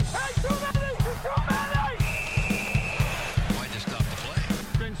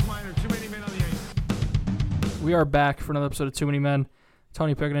We are back for another episode of Too Many Men.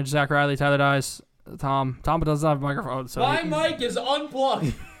 Tony Pickenich, Zach Riley, Tyler Dice, Tom. Tom doesn't have a microphone, so my mic is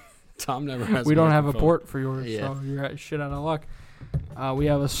unplugged. Tom never has. We a don't have a microphone. port for yours, so you're shit out of luck. We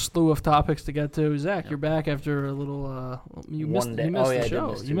have a slew of topics to get to. Zach, you're back after a little. You missed the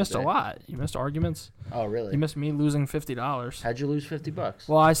show. You missed a lot. You missed arguments. Oh, really? You missed me losing $50. How'd you lose $50?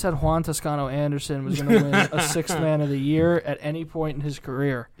 Well, I said Juan Toscano Anderson was going to win a Sixth Man of the Year at any point in his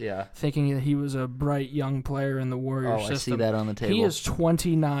career. Yeah. Thinking that he was a bright young player in the Warriors system. I see that on the table. He is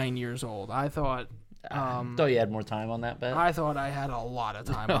 29 years old. I thought you had more time on that bet? I thought I had a lot of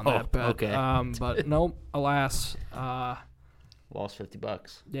time on that bet. Okay. But nope, alas. Lost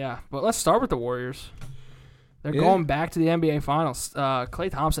 $50. Yeah, but let's start with the Warriors. They're going back to the NBA Finals. Klay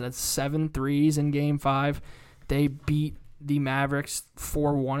Thompson had 7 threes in Game 5. They beat the Mavericks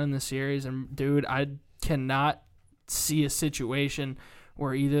 4-1 in the series. And, dude, I cannot see a situation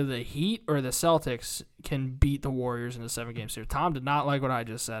where either the Heat or the Celtics can beat the Warriors in a 7-game series. Tom did not like what I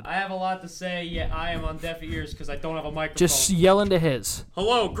just said. I have a lot to say, yet I am on deaf ears because I don't have a microphone. Just yell into his.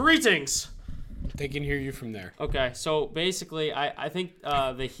 Hello, greetings. They can hear you from there. Okay, so basically, I think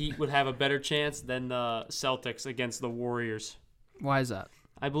the Heat would have a better chance than the Celtics against the Warriors. Why is that?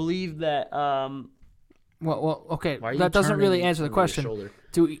 I believe that. Well, okay. Why are you That doesn't turning really answer the over your question. shoulder?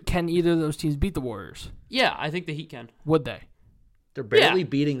 Can either of those teams beat the Warriors? Yeah, I think the Heat can. Would they? They're barely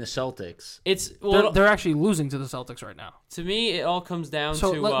beating the Celtics. It's They're actually losing to the Celtics right now. to me, it all comes down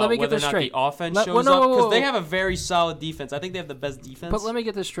So to let me get whether or this not straight. the offense Let- shows no, up whoa, because they whoa. have a very solid defense. I think they have the best defense. But let me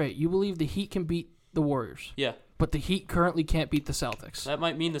get this straight. You believe the Heat can beat the Warriors, yeah, but the Heat currently can't beat the Celtics. that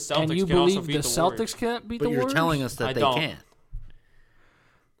might mean the And Celtics you can also believe beat the the Warriors. Celtics can't beat But the you're Warriors? telling us that I they don't. can't.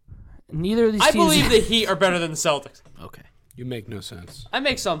 Neither of these I teams. believe the Heat are better than the Celtics. Okay. You make no sense. I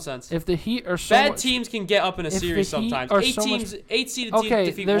make some sense. If the Heat are so Bad much, teams can get up in a if the series Heat sometimes. are Eight so much- teams, 8-seeded teams okay,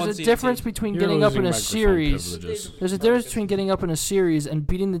 defeat there's a one-seeded difference team. between You're getting up in losing a microphone series. privileges. There's a difference between getting up in a series and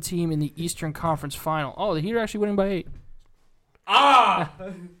beating the team in the Eastern Conference Final. Oh, the Heat are actually winning by 8. Ah!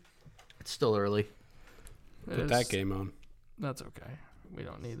 It's still early. Put that game on. That's okay. We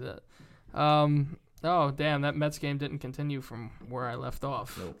don't need that. Oh, damn, that Mets game didn't continue from where I left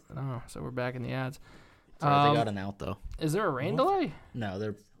off. Nope. Oh, so we're back in the ads. Sorry, they got an out, though. Is there a rain delay? No,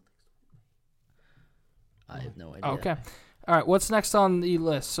 they're... I have no idea. Okay. All right, what's next on the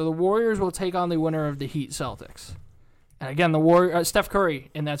list? So the Warriors will take on the winner of the Heat Celtics. And again, Steph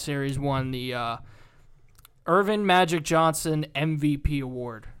Curry in that series won the Irvin Magic Johnson MVP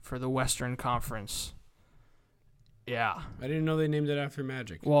award for the Western Conference. Yeah. I didn't know they named it after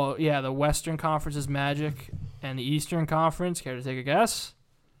Magic. Well, yeah, the Western Conference is Magic, and the Eastern Conference, care to take a guess?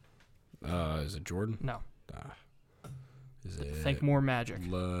 Is it Jordan? No. Is it Think more Magic.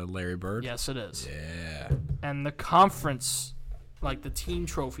 Larry Bird? Yes, it is. Yeah. And the conference, like the team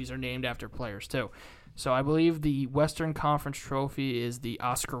trophies, are named after players too. So I believe the Western Conference trophy is the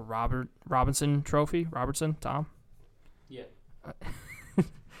Oscar Robertson Trophy. Robertson, Tom? Yeah.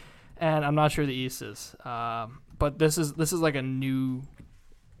 And I'm not sure the East is. But this is like a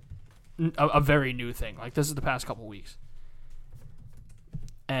very new thing. Like this is the past couple weeks.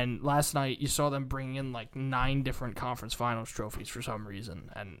 And last night you saw them bringing in like 9 different conference finals trophies for some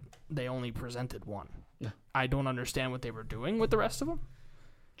reason, and they only presented one. Yeah. I don't understand what they were doing with the rest of them.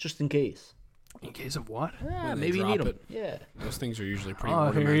 Just in case. In case of what? Yeah, When they maybe you need drop them. it. Yeah. Those things are usually pretty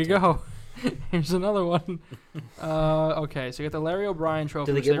Oh, here you ornamental. go. Here's another one. Okay, so you got the Larry O'Brien trophy,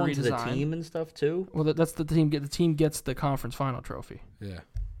 Do they which give they one to the redesigned. team and stuff, too? Well, that's the team. The team gets the conference final trophy. Yeah.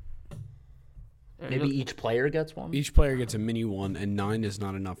 Maybe each player gets one? Each player gets a mini one, and 9 is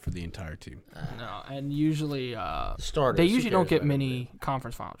not enough for the entire team. No, and usually Starters. they who usually don't cares get about many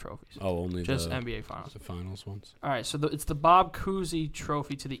conference final trophies. Oh, only Just the NBA finals. the finals ones. All right, so it's the Bob Cousy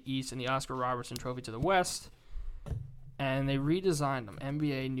Trophy to the East and the Oscar Robertson Trophy to the West, and they redesigned them.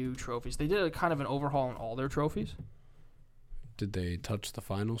 NBA new trophies. They did a kind of an overhaul on all their trophies. Did they touch the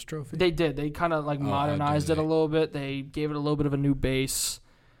finals trophy? They did. They kind of like modernized it a they? little bit. They gave it a little bit of a new base.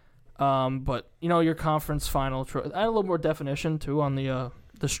 But you know your conference final. I had a little more definition too on the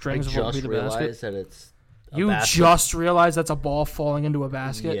strings of what would be just the basket. realized that it's a You basket. just realized that's a ball falling into a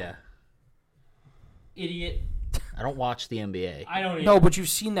basket. Yeah. Idiot. I don't watch the NBA. I don't even. No, but you've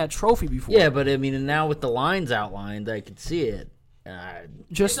seen that trophy before. Yeah, but I mean, now with the lines outlined, I could see it.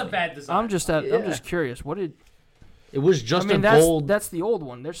 Just It's a bad design. I'm Yeah. just curious. What did It was just I mean? a That's gold. that's the old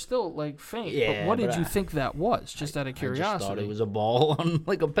one. They're still like faint. Yeah, but what did but you think that was? Just out of I curiosity. just thought it was a ball on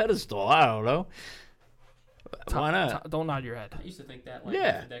like a pedestal. I don't know. Why not? Don't nod your head. I used to think that like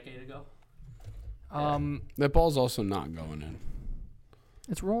Yeah. a decade ago. That ball's also not going in.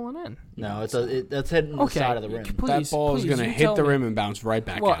 It's rolling in. No, that's hitting the Okay, side of the rim. please, That ball is please, going to you hit tell the me. rim and bounce right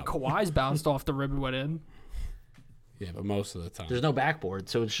back What? out. Kawhi's bounced off the rim and went in. Yeah, but most of the time. There's no backboard,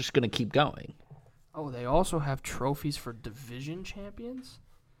 so it's just going to keep going. Oh, they also have trophies for division champions?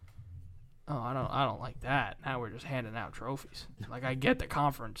 Oh, I don't like that. Now we're just handing out trophies. Like, I get the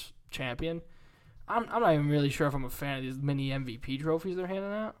conference champion. I'm not even really sure if I'm a fan of these mini MVP trophies they're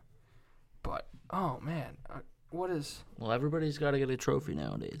handing out. But, oh, man. What is... Well, everybody's got to get a trophy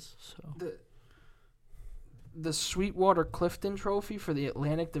nowadays. So the Sweetwater Clifton Trophy for the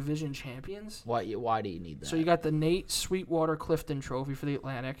Atlantic Division champions? Why do you need that? So you got the Nate Sweetwater Clifton Trophy for the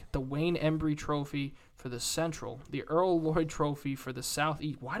Atlantic, the Wayne Embry Trophy for the Central, the Earl Lloyd Trophy for the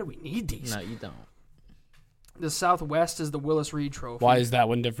Southeast. Why do we need these? No, you don't. The Southwest is the Willis Reed Trophy. Why is that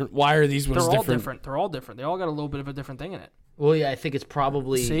one different? Why are these ones different? They're all different. They're all different. They all got a little bit of a different thing in it. Well, yeah, I think it's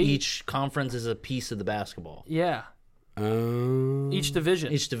probably See? each conference is a piece of the basketball. Yeah. Each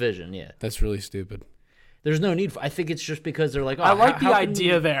division. Each division, yeah. That's really stupid. There's no need for. I think it's just because they're like, oh, I like the how can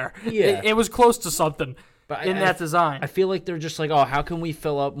idea we, there. Yeah. It was close to something but in that design. I feel like they're just like, oh, how can we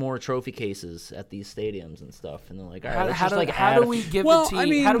fill up more trophy cases at these stadiums and stuff? And they're like, all right, let's just like how add do we give Well, a team? I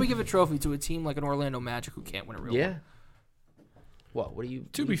mean- how do we give a trophy to a team like an Orlando Magic who can't win a real Yeah. one? What do you?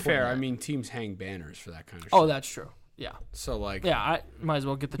 To what be are you pointing fair, at? I mean, teams hang banners for that kind of shit. Oh, that's true. Yeah. So, like... Yeah, I might as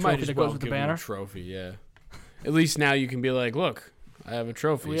well get the might trophy as that well goes with the give them banner. a trophy, yeah. At least now you can be like, look, I have a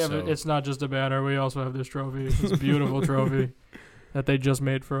trophy, so... It's not just a banner. We also have this trophy. It's a beautiful trophy that they just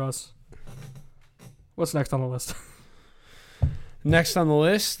made for us. What's next on the list? Next on the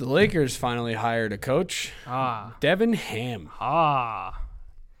list, the Lakers finally hired a coach, Devin Ham.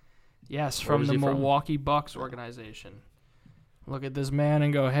 Yes, Where from was the he from? Milwaukee Bucks organization. Look at this man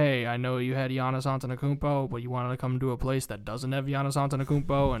and go, hey, I know you had Giannis Antetokounmpo, but you wanted to come to a place that doesn't have Giannis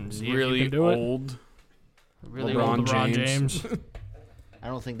Antetokounmpo and see Really if you can do old. it. Really LeBron old LeBron James. James. I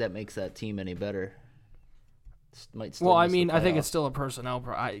don't think that makes that team any better. Might still Well, I miss the mean, I think it's playoffs. still a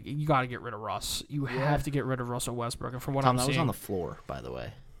personnel. You got to get rid of Russ. You have to get rid of Russell Westbrook. And from what Tom, I'm that was seeing, on the floor, by the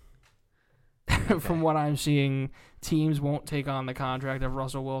way. from what I'm seeing, teams won't take on the contract of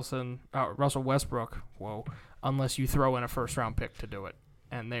Russell Westbrook. Whoa, unless you throw in a first-round pick to do it,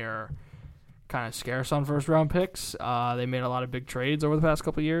 and they're kind of scarce on first-round picks. They made a lot of big trades over the past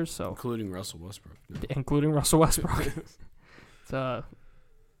couple of years, so Including Russell Westbrook. No. including Russell Westbrook. It's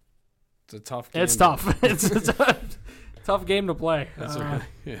It's a tough game. it's tough. It's a tough game to play. That's okay.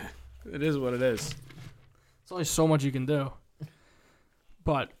 Yeah. It is what it is. There's only so much you can do.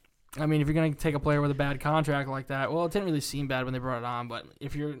 But, I mean, if you're going to take a player with a bad contract like that, well, it didn't really seem bad when they brought it on, but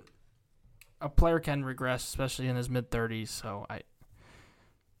if you're a player can regress, especially in his mid-30s, so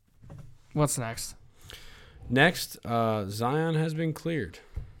what's next? Next, Zion has been cleared.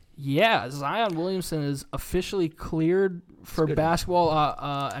 Yeah, Zion Williamson is officially cleared for good. basketball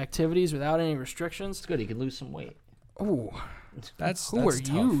activities without any restrictions. It's good. He can lose some weight. Ooh, That's who are tough.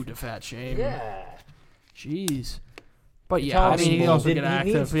 you to fat shame? Yeah. Jeez. But You're yeah, I telling mean, he me can also he get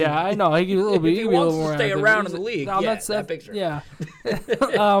needs active. to- Yeah, I know. He can be a little If bit. he can be a wants little to more stay active. around in the league, yeah, that's that picture. Yeah.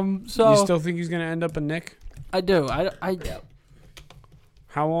 You still think he's going to end up a Knick? I do.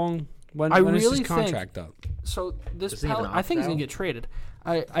 How long? When I is really his contract up? So this Does he even I think he's opt gonna out? get traded.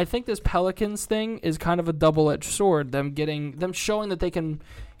 I think this Pelicans thing is kind of a double-edged sword. Them showing that they can,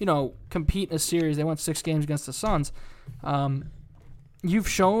 compete in a series. They won 6 games against the Suns. You've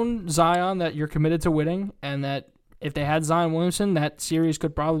shown Zion that you're committed to winning, and that if they had Zion Williamson, that series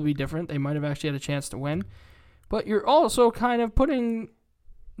could probably be different. They might have actually had a chance to win. But you're also kind of putting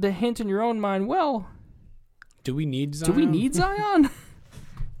the hint in your own mind. Well, Do we need Zion? do we need Zion?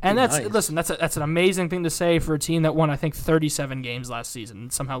 And that's Nice. that's an amazing thing to say for a team that won, I think, 37 games last season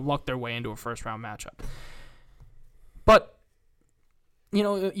and somehow lucked their way into a first-round matchup. But,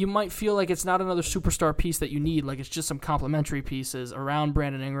 you might feel like it's not another superstar piece that you need. Like, it's just some complementary pieces around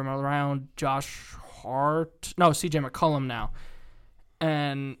Brandon Ingram, around Josh Hart. No, CJ McCollum now.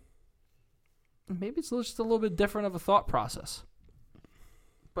 And maybe it's just a little bit different of a thought process.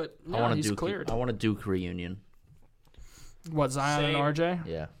 But I no, want he's a Duke. cleared. I want a Duke reunion. What, Zion Same. and RJ?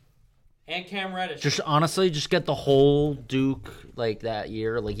 Yeah. And Cam Reddish. Just honestly, just get the whole Duke like that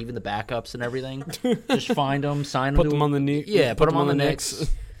year, like even the backups and everything. Just find them, sign them. Put them on the Knicks. Yeah, put them on the Knicks.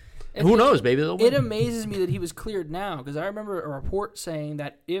 Who knows? Maybe they'll It win. amazes me that he was cleared now, because I remember a report saying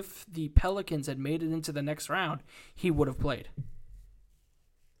that if the Pelicans had made it into the next round, he would have played.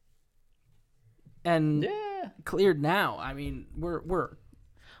 And Yeah. cleared now. I mean, we're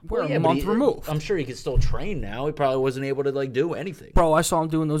Well, yeah, a but month removed. I'm sure he could still train now. He probably wasn't able to do anything. Bro, I saw him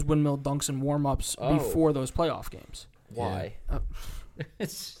doing those windmill dunks and warm-ups Oh. before those playoff games. Why?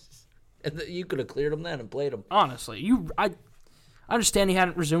 You could have cleared him then and played him. Honestly, I understand he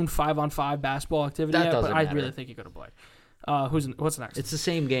hadn't resumed 5-on-5 basketball activity That yet, but doesn't I matter. really think he could have played. What's next? It's the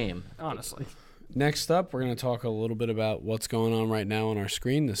same game. Honestly. Next up, we're going to talk a little bit about what's going on right now on our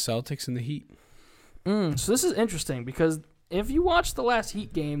screen, the Celtics and the Heat. So this is interesting because if you watch the last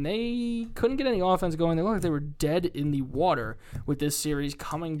Heat game, they couldn't get any offense going. They looked like they were dead in the water with this series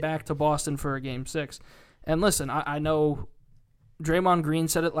coming back to Boston for a Game 6. And listen, I know Draymond Green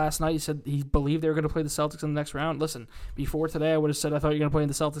said it last night. He said he believed they were going to play the Celtics in the next round. Listen, before today, I would have said I thought you were going to play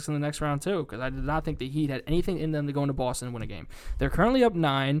the Celtics in the next round too, because I did not think the Heat had anything in them to go into Boston and win a game. They're currently up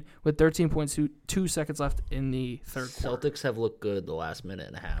 9 with 13.2 seconds left in the third quarter. Celtics have looked good the last minute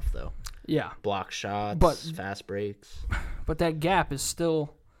and a half, though. Yeah. Block shots, fast breaks. But that gap is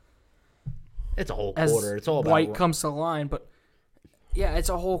still... It's a whole quarter. It's all about... White comes to the line, but... Yeah, it's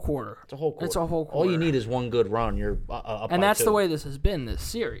a whole quarter. It's a whole quarter. It's a whole quarter. All you need is one good run. You're up and by that's 2. the way this has been this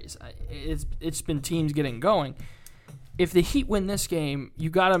series. It's been teams getting going. If the Heat win this game, you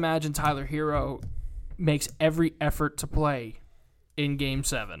got to imagine Tyler Hero makes every effort to play in Game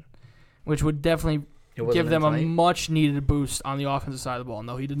 7, which would definitely give them a much-needed boost on the offensive side of the ball.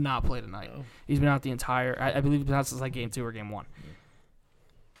 No, he did not play tonight. Oh. He's been out the entire... I believe he's been out since like Game 2 or Game 1.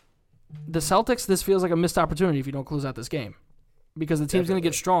 The Celtics, this feels like a missed opportunity if you don't close out this game. Because the team's going to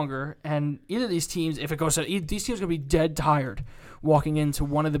get stronger, and either of these teams, if it goes to these teams are going to be dead tired walking into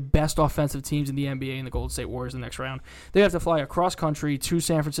one of the best offensive teams in the NBA in the Golden State Warriors in the next round. They have to fly across country to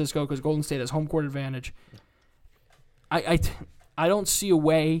San Francisco because Golden State has home court advantage. I don't see a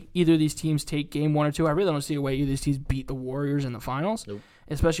way either of these teams take game 1 or 2. I really don't see a way either of these teams beat the Warriors in the finals, nope.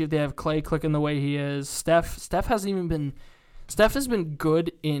 Especially if they have Klay clicking the way he is. Steph has been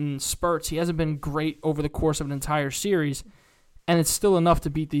good in spurts. He hasn't been great over the course of an entire series. And it's still enough to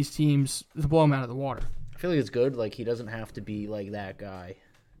beat these teams, to blow them out of the water. I feel like it's good. Like, he doesn't have to be, like, that guy.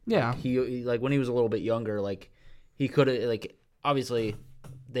 Yeah. Like, he when he was a little bit younger, like, he could have, like, obviously,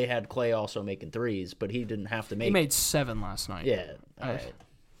 they had Klay also making threes, but he didn't have to make... He made 7 last night. Yeah. All right.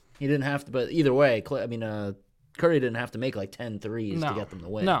 He didn't have to, but either way, Curry didn't have to make, like, 10 threes to get them to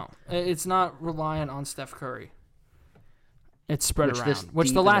win. No. It's not reliant on Steph Curry. It's spread around.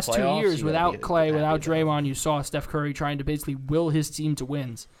 Which the last 2 years, without Klay, without Draymond, you saw Steph Curry trying to basically will his team to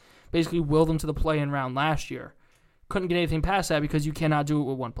wins. Basically will them to the play-in round last year. Couldn't get anything past that because you cannot do it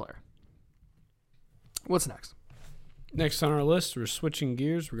with one player. What's next? Next on our list, we're switching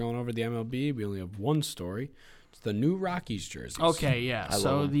gears. We're going over the MLB. We only have one story. It's the new Rockies jerseys. Okay, yeah.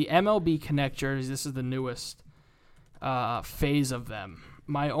 So the MLB Connect jerseys, this is the newest phase of them.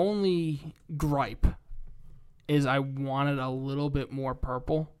 My only gripe is I wanted a little bit more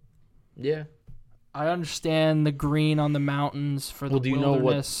purple. Yeah. I understand the green on the mountains for the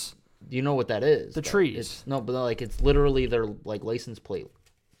wilderness. Do you know what that is? The trees. It's literally their like license plate.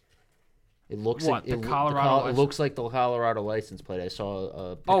 It looks what, like the Colorado. It looks like the Colorado license plate. I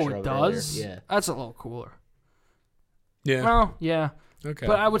saw a picture of it does? Earlier. Yeah. That's a little cooler. Yeah. Well, yeah. Okay.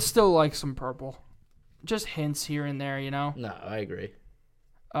 But I would still like some purple. Just hints here and there, you know? No, I agree.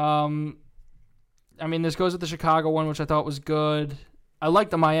 I mean, this goes with the Chicago one, which I thought was good. I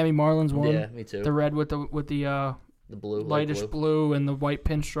like the Miami Marlins one. Yeah, me too. The red with the blue, lightish blue and the white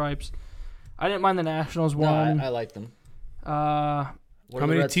pinstripes. I didn't mind the Nationals one. No, I like them. How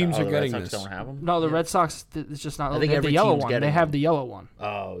many teams are getting this? Don't have them? No, the Red Sox. It's just not. I think they have the yellow one. They have them. the yellow one.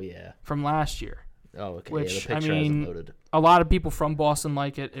 Oh yeah. From last year. Oh okay. Which yeah, the picture hasn't loaded. A lot of people from Boston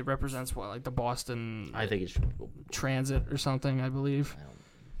like it. It represents what, like the Boston. I think it's Transit or something, I believe.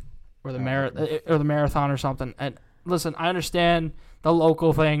 Or the marathon or something. And listen, I understand the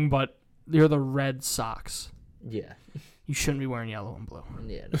local thing, but you're the Red Sox. Yeah. You shouldn't be wearing yellow and blue.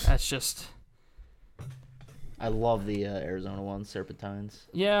 Yeah. That's just. I love the Arizona ones, Serpentines.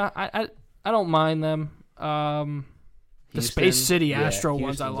 Yeah, I don't mind them. The Space City Astro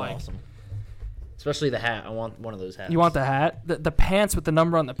ones I like. Awesome. Especially the hat. I want one of those hats. You want the hat? The pants with the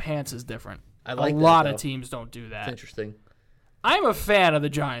number on the pants is different. I like a lot of teams don't do that. It's interesting. I'm a fan of the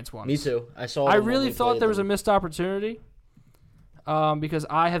Giants ones. Me too. I really thought there was a missed opportunity because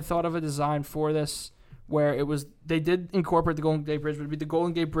I had thought of a design for this where it was they did incorporate the Golden Gate Bridge, but it would be the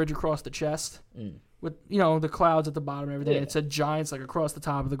Golden Gate Bridge across the chest with the clouds at the bottom and everything. Yeah. It said Giants like across the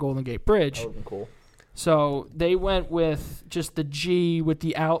top of the Golden Gate Bridge. That would have been cool. So they went with just the G with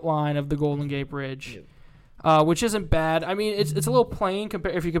the outline of the Golden Gate Bridge. Which isn't bad. I mean, it's a little plain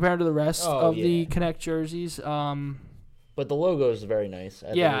if you compare it to the rest of the Connect jerseys. But the logo is very nice.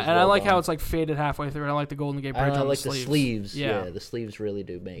 I like how it's like faded halfway through, and I like the Golden Gate Bridge on the sleeves. I like the sleeves. Yeah, the sleeves really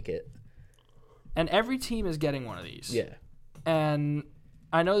do make it. And every team is getting one of these. Yeah. And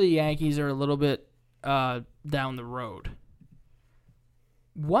I know the Yankees are a little bit down the road.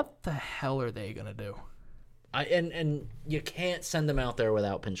 What the hell are they gonna do? And you can't send them out there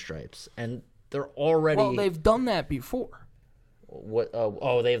without pinstripes, and they're already. Well, they've done that before. What?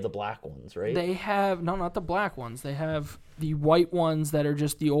 Oh, they have the black ones, right? They have not the black ones. They have the white ones that are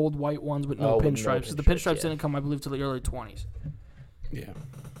just the old white ones with no with no pinstripes. The pinstripes, pinstripes yeah. didn't come, I believe, till the early 20s. Yeah.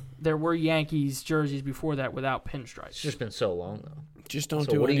 There were Yankees jerseys before that without pinstripes. It's just been so long though. Just don't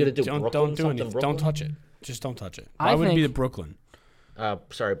So do what are you any- gonna do, Don't, Brooklyn? don't do Something anything. Brooklyn? Don't touch it. Just don't touch it. I Why would it be think- the Brooklyn?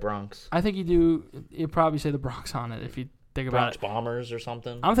 Sorry, Bronx. I think you'd probably say the Bronx on it if you think about Bronx it. Bombers or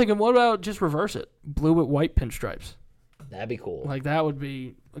something. I'm thinking, what about just reverse it? Blue with white pinstripes. That'd be cool. Like, that would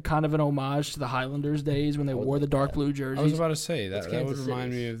be kind of an homage to the Highlanders days when they would wore the like dark that. blue I was jerseys. about to say It's that would Kansas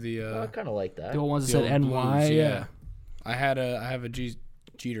remind City's. me of the I kind of like that. The old ones that the said old NY, Blues, yeah. I have a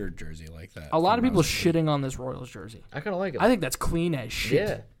Jeter jersey like that. A lot of from when I people was a kid. shitting on this Royals jersey. I kind of like it. I think that's clean as shit.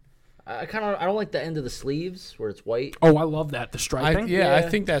 Yeah. I don't like the end of the sleeves where it's white. Oh, I love that. The striping. I Yeah.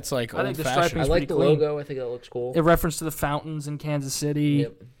 think that's like I think old the fashioned. striping's I like pretty the clean. logo. I think that looks cool. In reference to the fountains in Kansas City.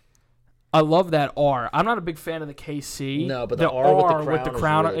 Yep. I love that R. I'm not a big fan of the KC. No, but the R with the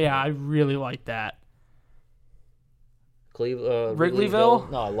crown is really yeah, cool. I really like that. Wrigleyville?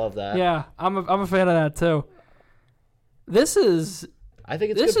 No, I love that. Yeah, I'm a fan of that too. This is I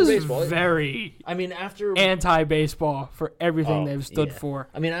think it's good for baseball. very I mean, after anti-baseball for everything they've stood yeah. for.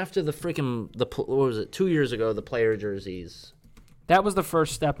 I mean, after what was it? 2 years ago, the player jerseys. That was the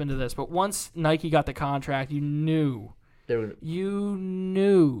first step into this. But once Nike got the contract, you knew They were.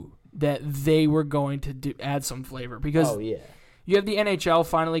 that they were going to add some flavor because Oh yeah. you have the NHL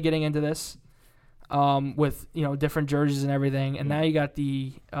finally getting into this with different jerseys and everything, and now you got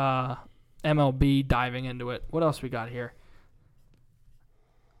the MLB diving into it. What else we got here?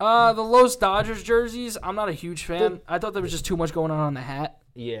 The Los Dodgers jerseys. I'm not a huge fan. I thought there was just too much going on the hat.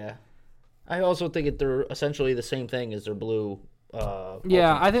 Yeah. I also think they're essentially the same thing as their blue. Yeah, alternates.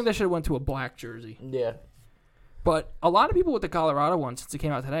 I think they should have went to a black jersey. Yeah. But a lot of people with the Colorado one, since it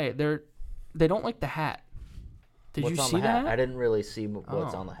came out today, they don't like the hat. Did What's you on see the hat? that? I didn't really see what's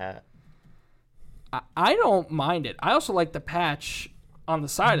Oh. on the hat. I don't mind it. I also like the patch on the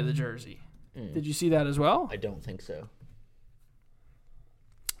side of the jersey. Did you see that as well? I don't think so.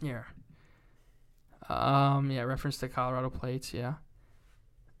 Yeah. Yeah, reference to Colorado plates, yeah.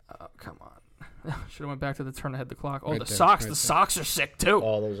 Oh, come on. Should have went back to the turn ahead the clock. Oh, Right the there, socks. right The there. socks are sick too.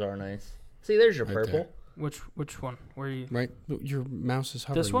 Oh, those are nice. See, there's your Right purple. there. Which one? Where you? Right, your mouse is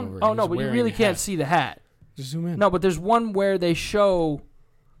hovering This one? over. Oh He's no, but you wearing really a can't hat. see the hat. Just zoom in. No, but there's one where they show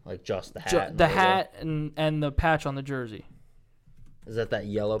Like just the hat. and the logo. hat and the patch on the jersey. Is that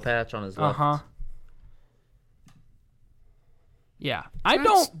yellow patch on his Uh left? huh. Yeah,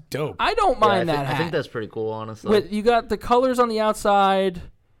 That's dope. I don't mind that I hat. think that's pretty cool, honestly. With you got the colors on the outside,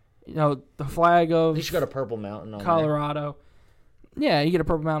 the flag At of least you got a purple mountain on there. Colorado. Yeah, you get a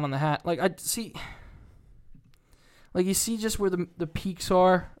purple mountain on the hat. Like I see, like you see just where the peaks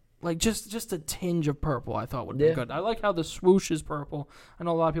are. Like just a tinge of purple, I thought would be Yeah. good. I like how the swoosh is purple. I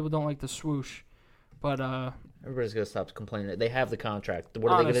know a lot of people don't like the swoosh, but Everybody's gonna stop complaining. They have the contract.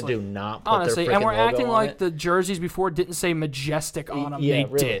 What are they Honestly. gonna do? Not put honestly, their and freaking we're logo acting on like it? the jerseys before didn't say majestic on them. Yeah, They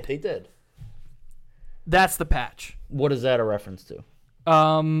really, did. they did. That's the patch. What is that a reference to? Is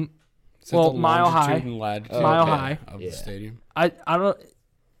that well, the Mile High. longitude and latitude Mile of High. of Yeah. the stadium. I don't.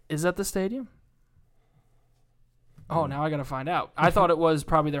 Is that the stadium? Oh, now I gotta find out. I thought it was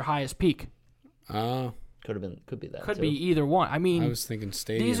probably their highest peak. Oh, Could be that. Could too. be either one. I mean, I was thinking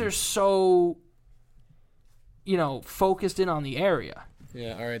stadium. these are so, focused in on the area.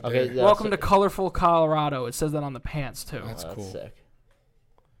 Yeah, all right. Okay, There. yeah. Welcome to colorful Colorado. It says that on the pants too. That's That's cool. sick.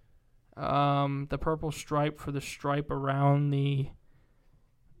 The purple stripe for the stripe around the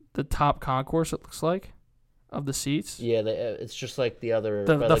top concourse. It looks like of the seats. Yeah, it's just like the other.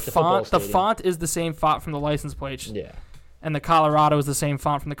 The like the football font. The stadium. font is the same font from the license plates. Yeah. And the Colorado is the same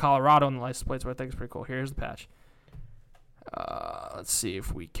font from the Colorado on the license plates, which I think is pretty cool. Here's the patch. Let's see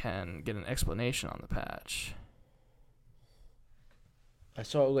if we can get an explanation on the patch. I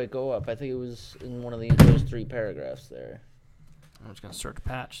saw it go up. I think it was in one of those 3 paragraphs there. I'm just going to search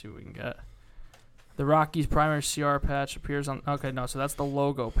patch, see what we can get. The Rockies' primary CR patch appears on... Okay, no, so that's the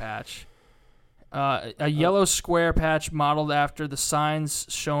logo patch. A yellow square patch modeled after the signs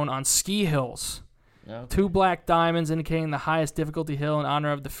shown on ski hills. No. 2 black diamonds indicating the highest difficulty hill in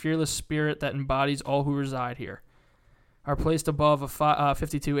honor of the fearless spirit that embodies all who reside here. Are placed above a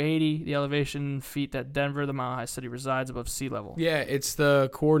 5280, the elevation feet that Denver, the Mile High City, resides above sea level. Yeah, it's the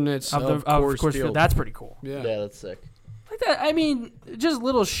coordinates of Coors Coors Field. Field. That's pretty cool. Yeah, Yeah, that's sick. Like that, I mean, just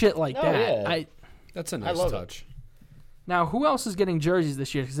little shit like Oh, that. yeah. that's a nice love it. touch. Now, who else is getting jerseys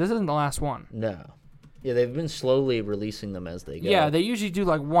this year? Because this isn't the last one. No. Yeah, they've been slowly releasing them as they go. Yeah, they usually do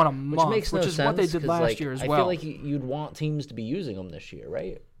like one a which month, makes no which is sense. what they did 'cause, last like, year as I well. feel like you'd want teams to be using them this year,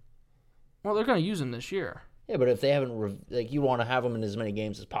 right? Well, they're going to use them this year. Yeah, but if they haven't, you want to have them in as many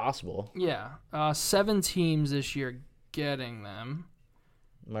games as possible. Yeah. 7 teams this year getting them.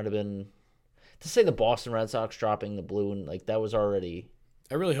 Might have been to say the Boston Red Sox dropping the blue and that was already.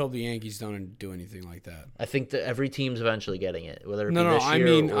 I really hope the Yankees don't do anything like that. I think that every team's eventually getting it, whether it be No, this I year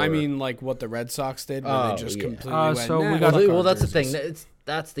mean, or... I mean, like what the Red Sox did, where they just completely went. So nah, we got- fuck Well, our that's the thing. jerseys."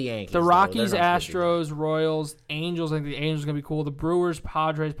 That's the Yankees. The though. Rockies, They're not supposed to do Astros, Royals, Angels. I think the Angels are going to be cool. The Brewers,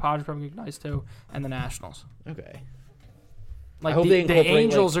 Padres probably be nice too. And the Nationals. that. Okay. Like hope they the incorporate,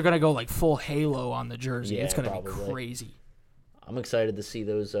 Angels are going to go full halo on the jersey. Yeah, It's going to be probably. crazy. I'm excited to see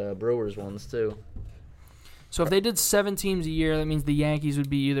those Brewers ones too. So if they did 7 teams a year, that means the Yankees would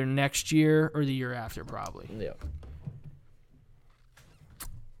be either next year or the year after, probably. Yeah.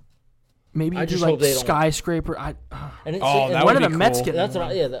 Maybe I you do just hope they don't- skyscraper. And Oh, that when would are be the Mets cool. getting That's one?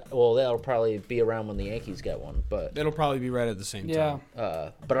 what. That'll probably be around when the Yankees get one, but It'll probably be right at the same Yeah.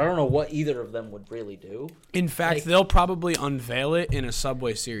 time. but I don't know what either of them would really do. In fact, they'll probably unveil it in a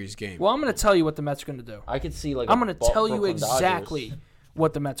Subway Series game. Well, I'm going to tell you what the Mets are going to do. I could see I'm going to tell you Brooklyn exactly Dodgers.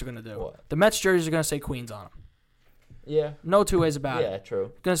 what the Mets are going to do. What? The Mets jerseys are going to say Queens on them. Yeah. No two ways about Yeah. it.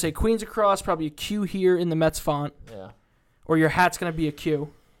 True. Going to say Queens across, probably a Q here in the Mets font, Yeah. or your hat's going to be a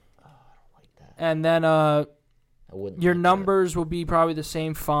Q. Like that. And then I wouldn't. your like that. numbers will be probably the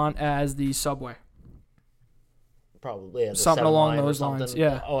same font as the Subway. Probably the Something 7 along line or those something. lines,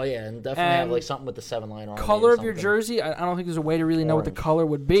 yeah. Oh yeah, and definitely have And something with the 7 line on. Color of your jersey, I don't think there's a way to really know what the Orange. color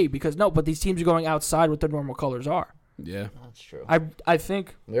would be but these teams are going outside what their normal colors are. Yeah. That's true. I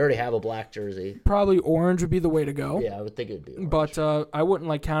think We already have a black jersey. probably orange would be the way to go. Yeah, I would think it would be. Orange. But I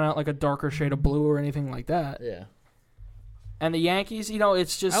wouldn't count out a darker shade of blue or anything like that. yeah, And the Yankees,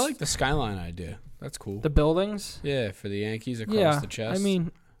 it's just I like the skyline idea. That's cool. the buildings. Yeah, for the Yankees across the chest. I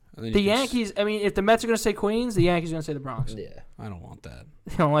mean, And then the you can Yankees. I mean, if the Mets are going to say Queens, the Yankees are going to say the Bronx. yeah. I don't want that.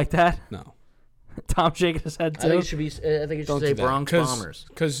 You don't like that? No. Tom shaking his head I think too. it should be. I think it should Don't say do that. Bronx Bombers.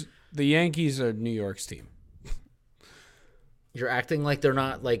 Because the Yankees are New York's team. You're acting like they're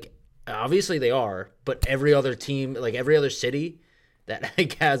not Obviously they are, but every other team, every other city that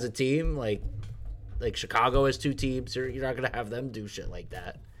has a team, like Chicago has 2 teams. You're not gonna have them do shit like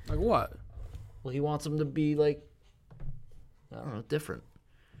that. Like what? Well, he wants them to be I don't know, different.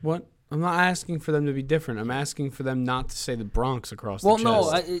 What? I'm not asking for them to be different. I'm asking for them not to say the Bronx across Well, the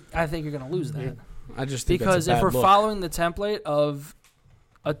no, chest. I think you're going to lose that I just think because that's a if bad we're look. following the template of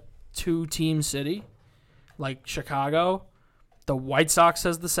a 2-team city like Chicago, the White Sox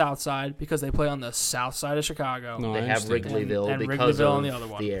says the South Side because they play on the south side of Chicago. No, They I have understand. Wrigleyville And because Wrigleyville of on the other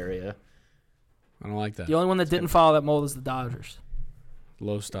one. area. I don't like that. The only one that didn't follow that mold is the Dodgers.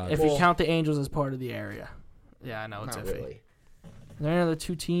 Low stock. If you Well- count the Angels as part of the area. Yeah, I know it's Not iffy. really. Are there any other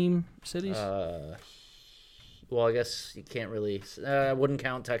 2-team cities? Well, I guess you can't really. I wouldn't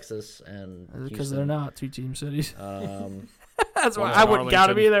count Texas and Because Houston. they're not 2-team cities. That's why I wouldn't count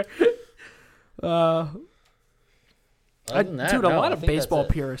them either. Other than that, Dude, no, a lot I of think that's baseball it.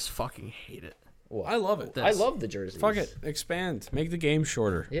 purists fucking hate it. What? I love it. I love the jerseys. Fuck it. Expand. Make the game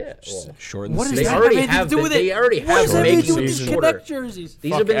shorter. Yeah. Just Well, shorten What the does They that season. already have anything have to do been- with they it? already What have does that have making anything to do with season these shorter. Connect jerseys?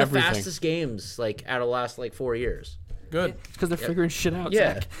 These Fuck have been everything. the fastest games out of last 4 years. Good. It's because they're figuring shit out.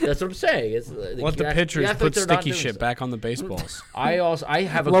 Yeah, Zach. that's what I'm saying. It's, Let the pitchers put sticky shit back on the baseballs. I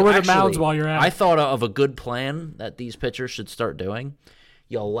have a Lower the actually, mounds while you're at it. I thought of a good plan that these pitchers should start doing.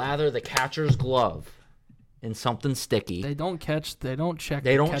 You'll lather the catcher's glove in something sticky. They don't catch. They don't check.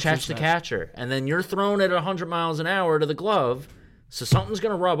 They the don't catcher's catch the net. catcher, and then you're thrown at 100 miles an hour to the glove, so something's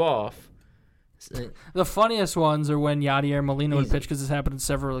gonna rub off. The funniest ones are when Yadier Molina would Easy. pitch because this happened on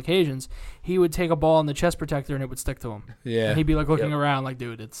several occasions. He would take a ball in the chest protector and it would stick to him. Yeah. And he'd be looking Yep. around like,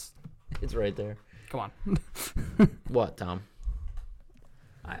 dude, it's It's right there. come on. What, Tom?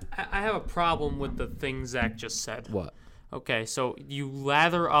 I have a problem with the thing Zach just said. What? Okay, so you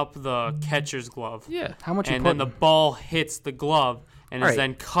lather up the catcher's glove. Yeah. How much? You And then the putting? ball hits the glove and is Alright.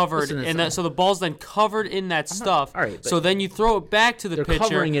 then covered Listen, in that. So the ball's then covered in that stuff. alright, so but then you throw it back to the they're pitcher,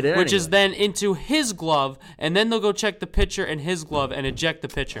 covering it which is anyway. then into his glove, and then they'll go check the pitcher and his glove and eject the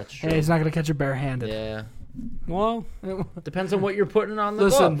pitcher. Hey, he's not gonna catch it barehanded. Yeah. Well, Depends on what you're putting on the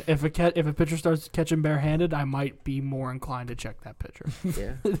Listen, glove. if a pitcher starts catching barehanded, I might be more inclined to check that pitcher.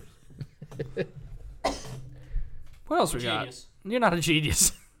 Yeah. What else we Genius. got? You're not a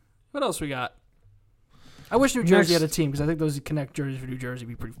genius. What else we got? I wish New Jersey had a team because I think those Connect jerseys for New Jersey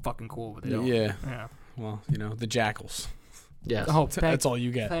would be pretty fucking cool. But they don't. yeah. Yeah. Well, the Jackals. Yes. Oh, That's all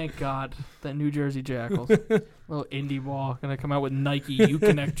you get. Thank God. The New Jersey Jackals. Little indie ball. Going to come out with Nike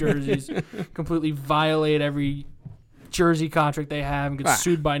U-Connect jerseys. Completely violate every jersey contract they have and get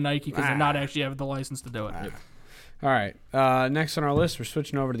sued by Nike because they're not actually have the license to do it. All right. Next on our list, we're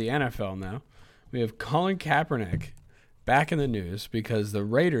switching over to the NFL now. We have Colin Kaepernick back in the news because the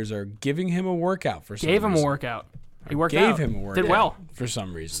Raiders are giving him a workout for some Gave him reason. a workout. He worked Gave out. him a workout. Did well. For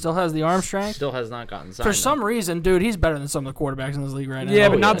some reason. Still has the arm strength. Still has not gotten signed. For some reason, dude, he's better than some of the quarterbacks in this league right now. Yeah,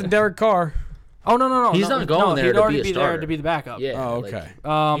 Oh, but not yeah. the Derek Carr. Oh, no. He's not going there He'd to already be a there starter. to be the backup. Yeah. Oh, like,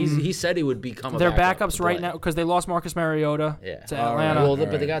 okay. he said he would become a They're backup backups to right play. now because they lost Marcus Mariota Yeah. to All right. Atlanta. Well, but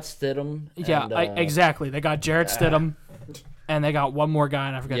Alright. they got Stidham. Yeah, and, exactly. They got Jarrett Stidham, and they got one more guy,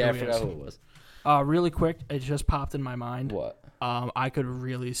 and I forget Yeah, I who he forgot is. who it was. Really quick, it just popped in my mind. What? I could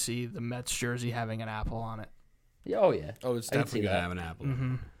really see the Mets jersey having an apple on it. Yeah, oh, yeah. Oh, it's I can definitely see going to that. have an apple.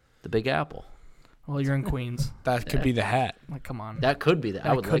 Mm-hmm. The Big Apple. Well, you're in Queens. That could be the hat. Like, come on. That could be that. I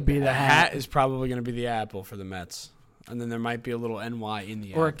That would could like be that. the The hat. hat is probably going to be the apple for the Mets. And then there might be a little NY in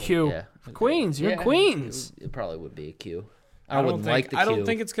the Or a apple. Q. Yeah. Queens. You're in Yeah, Queens. It probably would be a Q. I I don't wouldn't think, like the Q. I don't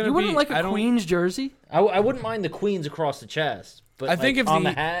think it's going to You be. wouldn't like I a don't- Queens jersey? I wouldn't mind the Queens across the chest. But I think like, if on the-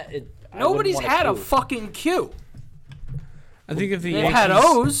 the hat, I wouldn't Nobody's want had a Q. fucking Q. I think if the They've Yankees, had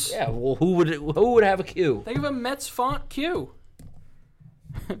O's. Yeah, well, who would have a Q? Think of a Mets font Q.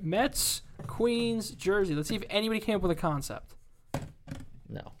 Mets, Queens, jersey. Let's see if anybody came up with a concept.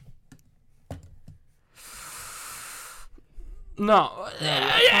 No. No. Kind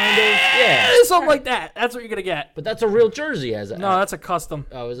of. Yeah. Something like that. That's what you're going to get. But that's a real jersey as a. No, that's a custom.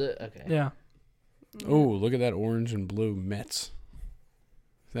 Oh, is it? Okay. Yeah. Oh, look at that orange and blue Mets.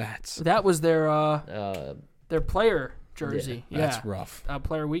 That's That was their player jersey. Yeah. that's rough.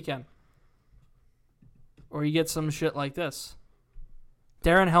 Player weekend. Or you get some shit like this.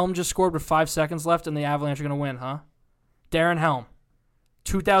 Darren Helm just scored with 5 seconds left, and the Avalanche are going to win, huh? Darren Helm.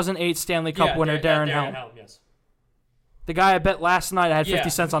 2008 Stanley Cup winner Darren Helm. Yes. The guy I bet last night I had 50 Yeah.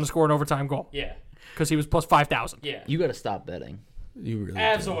 cents on to score an overtime goal Yeah. because he was plus 5,000. Yeah. You got to stop betting. You really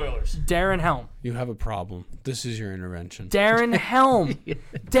Avs do. Oilers. Darren Helm. You have a problem. This is your intervention. Darren Helm.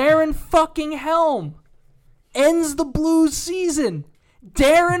 Darren fucking Helm. Ends the Blues season.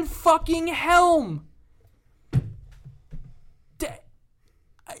 Darren fucking Helm.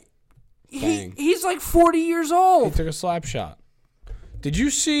 Bang. He's like 40 years He old. took a slap shot. Did you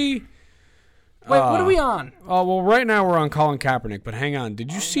see? Wait, what are we on? Oh well, right now we're on Colin Kaepernick. But hang on.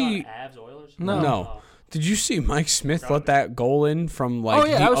 Did you see? Avs Oilers? No. No. Did you see Mike Smith let that goal in from like Oh,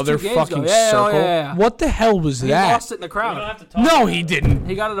 yeah, that the was other 2 games fucking ago. Yeah, oh, circle? yeah. What the hell was He that? lost it in the We don't crowd. have to talk No, about he it. didn't.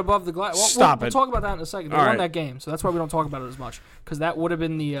 He got it above the glass. Well, Stop we'll it. talk about that in a second. They All won right. that game, so that's why we don't talk about it as much. Because that would have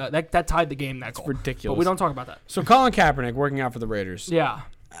been the that tied the game. That goal. ridiculous. But we don't talk about that. So Colin Kaepernick working out for the Raiders. Yeah,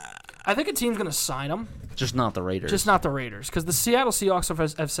 I think a team's gonna sign him. Just not the Raiders. Just not the Raiders, because the Seattle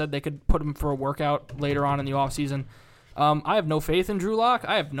Seahawks have said they could put him for a workout later on in the offseason. I have no faith in Drew Lock.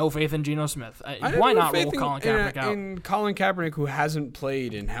 I have no faith in Geno Smith. I have Why no not faith roll in- Colin Kaepernick out? in Colin Kaepernick, who hasn't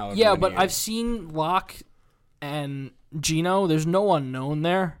played in however Yeah, many but years. I've seen Lock and Geno. There's no unknown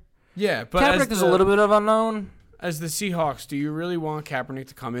there. Yeah, but Kaepernick as is the, a little bit of unknown. as the Seahawks, do you really want Kaepernick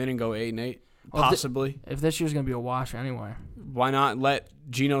to come in and go 8-8? Well, Possibly. If this year's gonna be a wash anyway. Why not let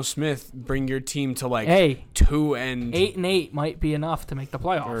Geno Smith bring your team to like Hey, 2-8 might be enough to make the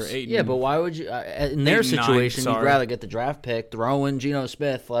playoffs. or 8? Yeah, but why would you? In their 8 and 9, situation, you'd sorry. rather get the draft pick, throw in Geno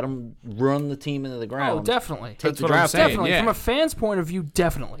Smith, let him run the team into the ground. Oh, definitely. Take That's the what I'm draft saying. pick. Definitely. yeah. From a fan's point of view,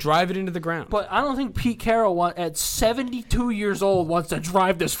 definitely. drive it into the ground. But I don't think Pete Carroll, at 72 years old, wants to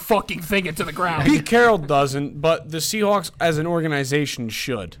drive this fucking thing into the ground. Pete Carroll doesn't, but the Seahawks as an organization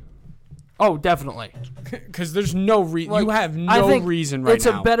should. Oh, definitely. Because there's no reason. Like, You have I no think reason right it's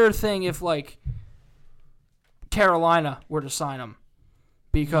now. a better thing if, like, Carolina were to sign him.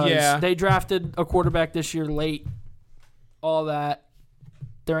 Because Yeah. they drafted a quarterback this year late. All that.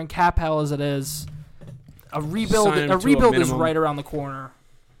 They're in cap hell as it is. A rebuild Sign him to a is minimum. right around the corner.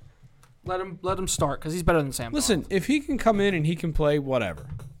 Let him start because he's better than Sam. Listen, if he can come in and he can play, whatever.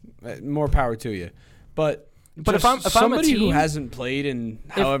 More power to you. But But just if I'm a somebody who team- hasn't played in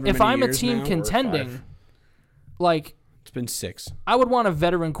however if many I'm a years team now, contending, like, it's been 6. I would want a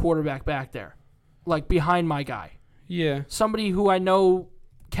veteran quarterback back there, like behind my guy. Yeah. Somebody who I know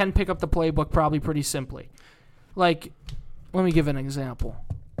can pick up the playbook probably pretty simply. Like, let me give an example.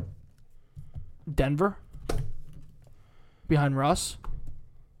 Denver behind Russ.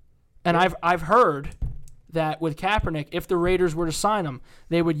 And I've heard that with Kaepernick, if the Raiders were to sign him,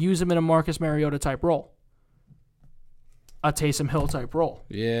 they would use him in a Marcus Mariota type role. A Taysom Hill type role.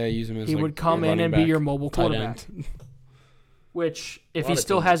 Yeah, use him as He like would come a in running and be back, your mobile tight quarterback. end. Which, if lot he of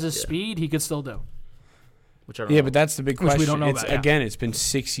still teams, has his yeah. speed, he could still do. which I don't know. Yeah, but that's the big Which we question. don't know It's about, yeah. again, it's been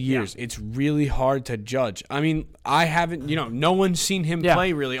 6 years. It's really hard to judge. I mean, I haven't, no one's seen him Yeah.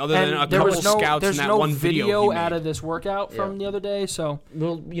 play really, other And than a there couple was no, scouts there's in that no one video he out made. of this workout from the other day. So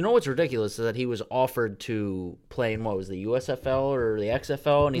Well, you know what's ridiculous is that he was offered to play in what was the USFL or the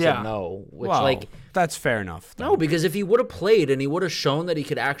XFL, and he Yeah. said no. Which Well, that's fair enough. no, because if he would have played and he would have shown that he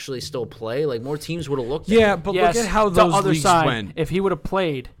could actually still play, like more teams would have looked at Yeah, him but yes, look at how the those other leagues side, went. if he would have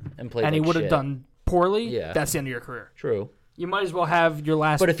played and played and he like would have shit. done poorly, Yeah. that's the end of your career. True. You might as well have your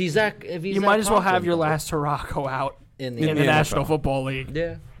last. But if he's that, you might as well have your last Hirako out in in the NFL. National Football League.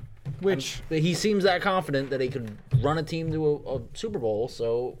 Yeah. Which But he seems that confident that he could run a team to a Super Bowl.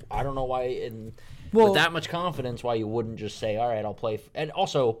 So I don't know why, with that much confidence, why you wouldn't just say, "All right, I'll play." And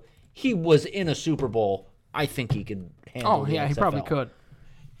also, he was in a Super Bowl. I think he could handle. Oh the yeah, he XFL. probably could.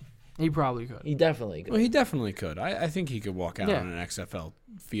 He probably could. He definitely could. Well, he definitely could. I think he could walk out Yeah. on an XFL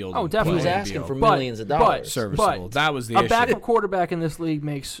field. Oh, and definitely. He was play asking and be for okay. millions of dollars. Serviceable. That was the a issue. backup quarterback in this league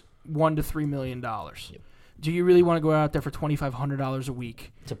makes $1 to $3 million. Do you really want to go out there for $2,500 a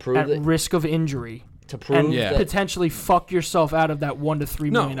week To prove at that, risk of injury to prove and Yeah. that, potentially fuck yourself out of that $1 to $3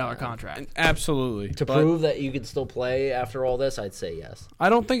 No. million contract? Absolutely. to But prove that you could still play after all this, I'd say yes. I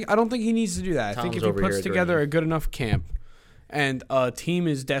don't think he needs to do that. I think Tom's if he over puts here together agreeing. a good enough camp and a team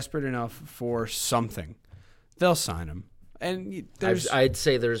is desperate enough for something, they'll sign him. And there's I'd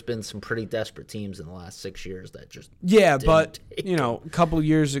say there's been some pretty desperate teams in the last 6 years that just. yeah, didn't but take a couple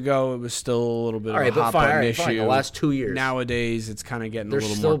years ago it was still a little bit All right, of a but hot fine, button all right, issue. fine. The last 2 years, Nowadays it's kind of getting there's a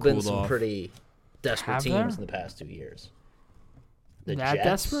little still more been cooled some off. pretty desperate Have teams there? in the past 2 years. The That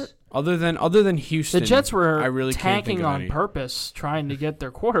Jets, desperate? Other than Houston, The Jets were I really can't think tanking of on any. purpose, trying to get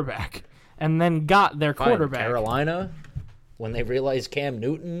their quarterback, and then got their Fine, quarterback. Carolina, when they realized Cam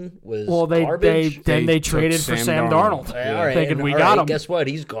Newton was Well, they garbage. they took traded for Sam Sam Darnold. Darnold, All right, thinking and we all got right, him. Guess what?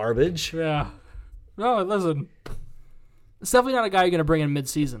 He's garbage. Yeah. No, listen. It's definitely not a guy you're going to bring in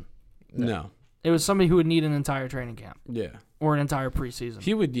mid-season. No. It was somebody who would need an entire training camp Yeah. or an entire preseason.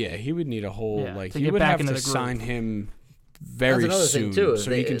 He would need a whole Yeah, to he get would back have into to the groove. sign him That's very another soon thing too.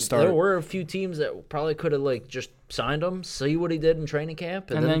 so he can start. There were a few teams that probably could have just signed him, see what he did in training camp,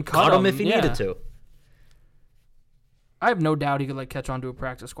 and then cut him if he needed to. I have no doubt he could catch on to a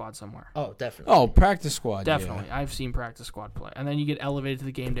practice squad somewhere. Oh, definitely. Oh, practice squad. Definitely. Yeah. I've seen practice squad play. And then you get elevated to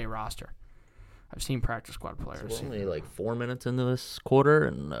the game day roster. I've seen practice squad We're players. only 4 minutes into this quarter,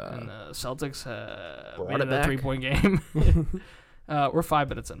 and And the Celtics Brought made it it a back. 3-point game. We're 5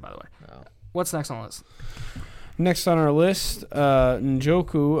 minutes in, by the way. Oh. What's next on the list? Next on our list,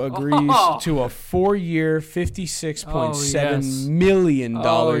 Njoku agrees to a 4-year, $56.7 million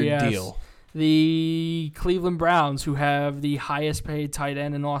yes. deal. The Cleveland Browns, who have the highest paid tight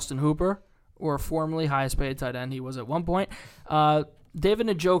end in Austin Hooper, or formerly highest paid tight end, he was at one point. David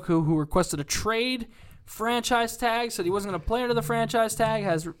Njoku, who requested a trade franchise tag, said he wasn't going to play under the franchise tag,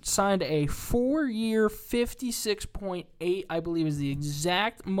 has signed a 4-year, $56.8, I believe is the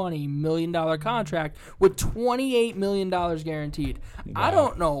exact money, $1 million contract with $28 million guaranteed. I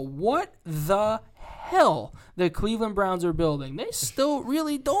don't know what the hell the Cleveland Browns are building. They still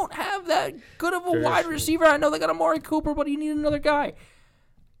really don't have that good of a wide receiver. I know they got Amari Cooper, but you need another guy.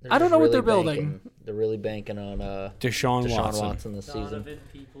 I don't know what they're building. They're really banking on Deshaun Deshaun Watson. this season. Donovan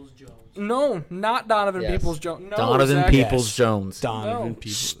Peoples-Jones. No, not Donovan Yes. Peoples-Jones. No, Donovan Zach. Peoples-Jones. Donovan No.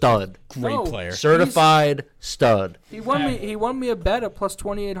 Peoples. Stud. Great No. player. Certified stud. He won me a bet at plus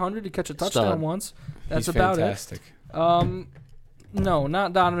 2,800 to catch a touchdown Stud. once. That's He's about fantastic. it. No,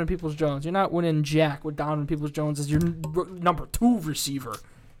 not Donovan Peoples-Jones. You're not winning jack with Donovan Peoples-Jones as your number 2 receiver.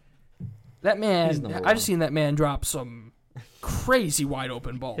 That He's man, number I've one. seen that man drop some crazy wide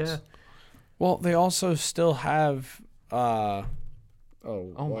open balls. Yeah. Well, they also still have Oh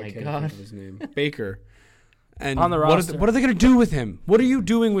why my can't I God. think of his name? Baker. And On the what roster. are they going to do with him? What are you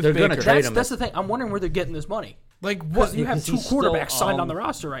doing with They're Baker? gonna trade him. That's the thing. I'm wondering where they're getting this money. Like Because what? you have Because 2 he's still, quarterbacks signed on the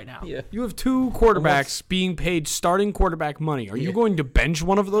roster right now. Yeah. You have 2 quarterbacks being paid starting quarterback money. Are you going to bench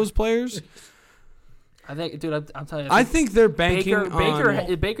one of those players? I think, dude, I'm telling you. I think they're banking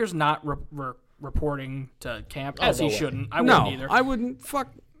on. Baker's not reporting to camp, as no he way. shouldn't. I wouldn't No, either. I wouldn't. Fuck.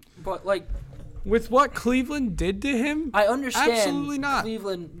 But, With what Cleveland did to him? I understand Absolutely not.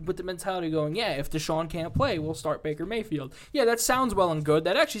 Cleveland with the mentality going, yeah, if Deshaun can't play, we'll start Baker Mayfield. Yeah, that sounds well and good.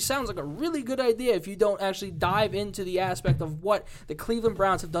 That actually sounds like a really good idea if you don't actually dive into the aspect of what the Cleveland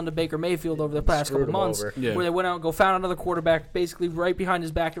Browns have done to Baker Mayfield over the past Screwed couple him months, over. Yeah. where they went out and go find another quarterback basically right behind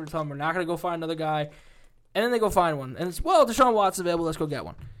his back every time. We're not going to go find another guy. And then they go find one. And it's, well, Deshaun Watson's available. Let's go get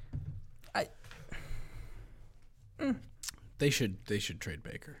one. They should trade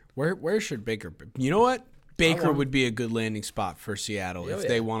Baker. Where should Baker be? You know what? Baker would be a good landing spot for Seattle if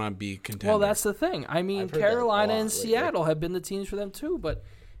they want to be contenders. Well, that's the thing. I mean, I've heard Carolina that a lot and lately. Seattle have been the teams for them too, but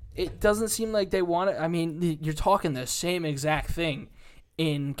it doesn't seem like they want it. I mean, you're talking the same exact thing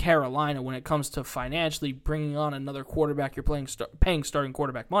in Carolina when it comes to financially bringing on another quarterback. You're paying starting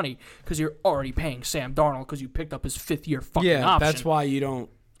quarterback money because you're already paying Sam Darnold because you picked up his 5th-year fucking option. That's why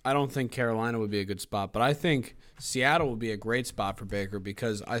I don't think Carolina would be a good spot, but I think Seattle would be a great spot for Baker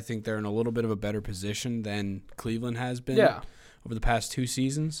because I think they're in a little bit of a better position than Cleveland has been over the past 2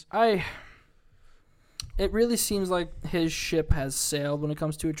 seasons. It really seems like his ship has sailed when it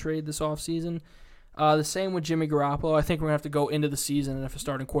comes to a trade this offseason. The same with Jimmy Garoppolo. I think we're going to have to go into the season, and if a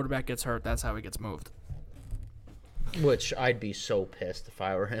starting quarterback gets hurt, that's how he gets moved. Which I'd be so pissed if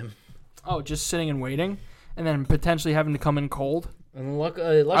I were him. Oh, just sitting and waiting, and then potentially having to come in cold? And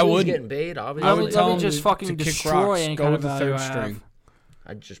luckily he's getting paid, obviously. I would tell Let him me just fucking to kick destroy rocks, any go kind with of the value third I have. string.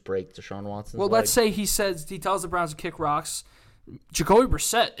 I'd just break Deshaun Watson's Well, leg. let's say he tells the Browns to kick rocks. Jacoby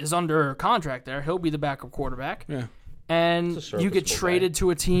Brissett is under contract there. He'll be the backup quarterback. Yeah. And It's a you get serviceable traded to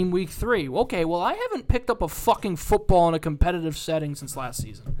a team week 3. Okay, well, I haven't picked up a fucking football in a competitive setting since last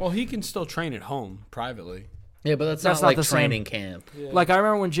season. Well, he can still train at home privately. Yeah, but that's That's not not like the same. training camp. Like, I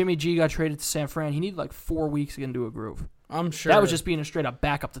remember when Jimmy G got traded to San Fran, he needed like 4 weeks to get into a groove. I'm sure That was just being a straight-up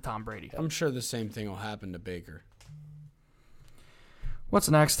backup to Tom Brady. I'm sure the same thing will happen to Baker. What's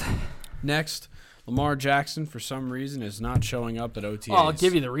next? Next, Lamar Jackson, for some reason, is not showing up at OTAs. Oh, I'll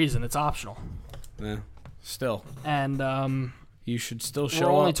give you the reason. It's optional. Yeah, still. And You should still we're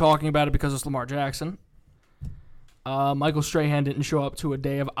show only up. talking about it because it's Lamar Jackson. Michael Strahan didn't show up to a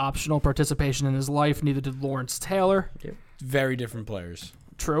day of optional participation in his life. Neither did Lawrence Taylor. Very different players.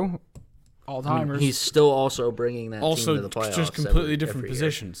 True. All-timers. He's still also bringing that team Also, to the playoffs. just completely every different year.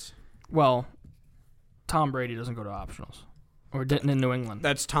 positions. Well, Tom Brady doesn't go to optionals. Or didn't in New England.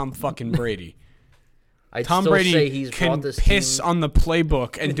 That's Tom fucking Brady. I'd Tom still Brady say he's can brought this piss team. on the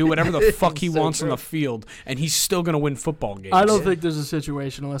playbook and do whatever the fuck he So wants on true. the field, and he's still going to win football games. I don't think there's a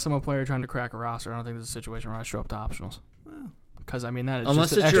situation, unless I'm a player trying to crack a roster, I don't think there's a situation where I show up to optionals. Because, I mean, that is Unless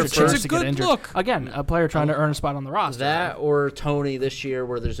just an it's your extra chance It's to a get good injured. look. Again, a player trying to earn a spot on the roster. That or Tony this year,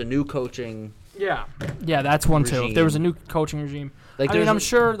 where there's a new coaching. Yeah, that's one too. If there was a Regime. new coaching regime. Like, I mean, there's I'm a-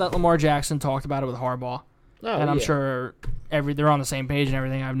 sure that Lamar Jackson talked about it with Harbaugh. Oh, and I'm yeah. sure they're on the same page and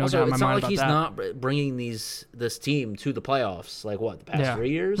everything. I have no Also, doubt in my it's not mind like about he's that. not bringing this team to the playoffs. Like what, the past Yeah. 3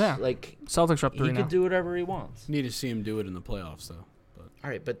 years? Yeah. Like Celtics are up 3 he now. could do whatever he wants. Need to see him do it in the playoffs, though. But All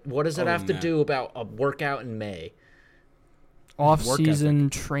right, but what does it Other have to than that. do about a workout in May? Off-season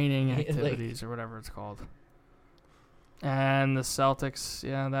training Like- activities or whatever it's called. And the Celtics,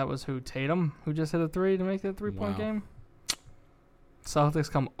 that was who? Tatum, who just hit a 3 to make that 3-point Wow. game? Celtics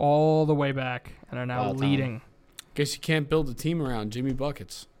come all the way back and are now Wow, Tom. leading. guess you can't build a team around Jimmy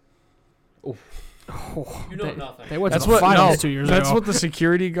Buckets. Oh, You know nothing. They went That's to the what finals 2 years That's ago. what the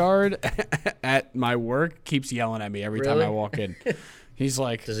security guard at my work keeps yelling at me every time I Really? walk in. He's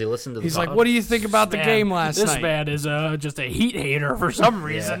like, Does he listen to the he's like, pod? what do you think about the Man, game last this night? man is just a heat hater for some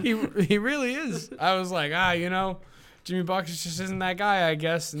reason. He really is. I was like, Jimmy Buckets just isn't that guy, I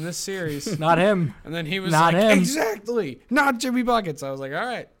guess, in this series. Not him. And then he was Not like, him. exactly, not Jimmy Buckets. I was like, all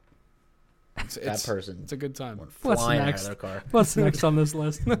right. That person It's a good time. What's flying next? out of their car. What's next on this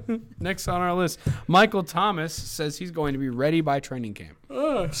list? Next on our list, Michael Thomas says he's going to be ready by training camp.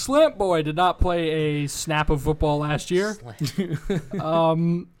 Slant Boy did not play a snap of football last year. He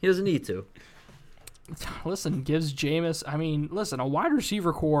doesn't need to. Listen, gives Jameis. I mean, listen, a wide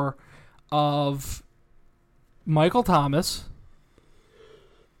receiver core of Michael Thomas,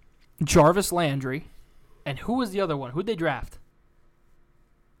 Jarvis Landry, and who was the other one? Who'd they draft?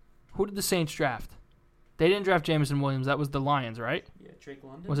 Who did the Saints draft? They didn't draft Jameson Williams. That was the Lions, right? Yeah, Drake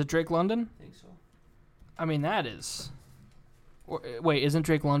London. Was it Drake London? I think so. I mean, that is. Wait, isn't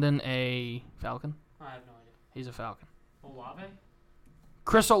Drake London a Falcon? I have no idea. He's a Falcon. Olave?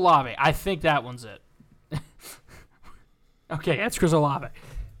 Chris Olave. I think that one's it. Okay, that's Chris Olave.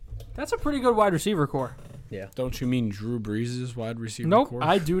 That's a pretty good wide receiver core. Yeah. Don't you mean Drew Brees' wide receiver Nope, core?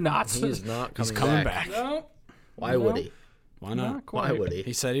 I do not. He's not coming, He's coming back. No, Why would he? Why not? not quite. Why would he?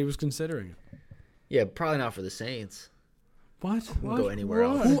 He said he was considering it. Yeah, probably not for the Saints. What? Can go anywhere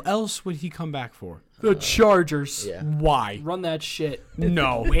else. Who else would he come back for? The Chargers. Yeah. Why? Run that shit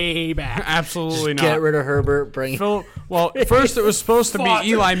No. way back. Absolutely Just not. get rid of Herbert. Bring Well, first it was supposed to be Fuck.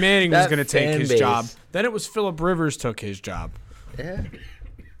 Eli Manning was That going to take fan his base. job. Then it was Phillip Rivers took his job. Yeah.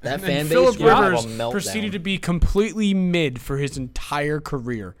 That And fan base Phillip would have a Rivers meltdown. proceeded to be completely mid for his entire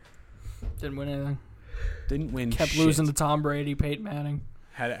career. Didn't win anything. Didn't win Kept shit. losing to Tom Brady, Peyton Manning.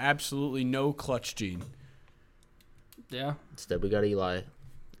 Had absolutely no clutch gene. Yeah. Instead, we got Eli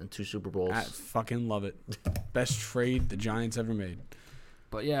and 2 Super Bowls. I fucking love it. Best trade the Giants ever made.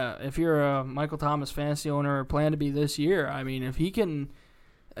 But yeah, if you're a Michael Thomas fantasy owner or plan to be this year, I mean, if he can,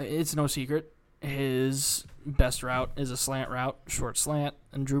 it's no secret, his best route is a slant route, short slant,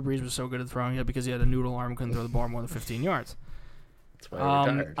 and Drew Brees was so good at throwing it because he had a noodle arm, couldn't throw the ball more than 15 yards. That's why he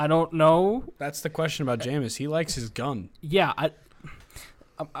retired. I don't know. That's the question about Jameis. He likes his gun. Yeah,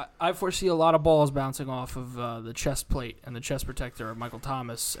 I foresee a lot of balls bouncing off of the chest plate and the chest protector of Michael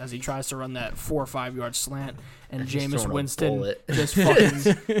Thomas as he tries to run that 4 or 5 yard slant, and Jameis Winston just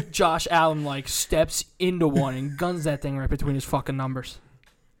fucking Josh Allen steps into one and guns that thing right between his fucking numbers.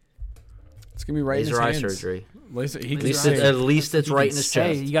 It's gonna be right Laser in eye his hands. surgery. At least it's right in his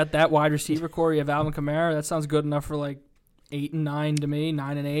Hey, chest. you got that wide receiver core. You have Alvin Kamara. That sounds good enough for 8 and 9 to me.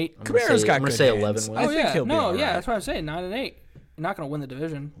 9 and 8. Kamara's got good say hands. 11 wins. I think he'll be all right. That's what I'm saying. 9 and 8. You're not going to win the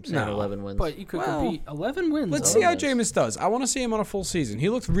division. I'm saying No. 11 wins. But you could compete. 11 wins. Let's though. see how Jameis does. I want to see him on a full season. He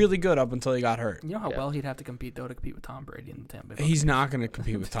looked really good up until he got hurt. You know how well he'd have to compete, though, to compete with Tom Brady in the Tampa Bay Buccaneers? He's not going to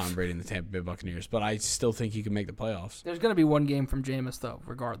compete with Tom Brady in the Tampa Bay Buccaneers, but I still think he can make the playoffs. There's going to be one game from Jameis, though,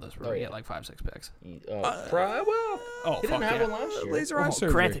 regardless, where Oh, we yeah. get 5-6 picks. Well, Oh, he didn't fuck have yeah. one last year. Laser eye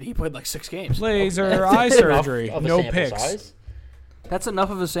surgery. Granted, he played 6 games. Laser eye surgery. Of a No sample picks. size? That's enough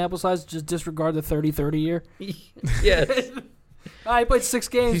of a sample size to just disregard the 30-30 year. Yes. He played 6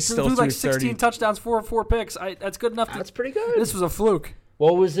 games, He still threw threw 16 30. touchdowns, 4 picks. That's good enough. That's pretty good. This was a fluke.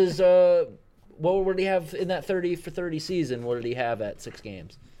 What was his what would he have in that 30 for 30 season? What did he have at 6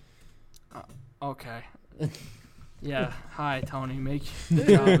 games? Okay. Yeah. Hi, Tony. Make the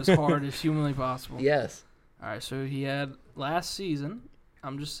job as hard as humanly possible. Yes. All right. So he had last season.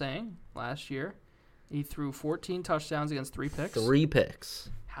 I'm just saying, last year, he threw 14 touchdowns against 3 picks. 3 picks.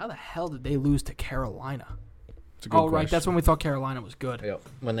 How the hell did they lose to Carolina? It's a good Right. question. That's when we thought Carolina was good. Yeah.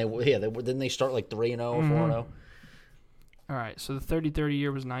 When didn't they start 3-0, 4-0? All right. So the 30-30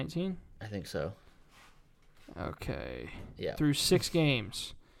 year was 19. I think so. Okay. Yeah. Through 6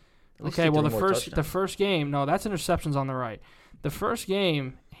 games. At least Okay, he well threw more the touchdowns. first game, no, that's interceptions on the right. The first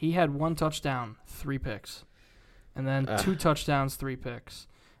game, he had 1 touchdown, 3 picks. And then 2 touchdowns, 3 picks.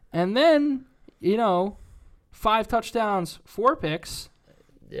 And then, 5 touchdowns, 4 picks.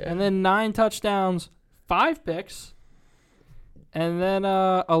 Yeah. And then 9 touchdowns, 5 picks. And then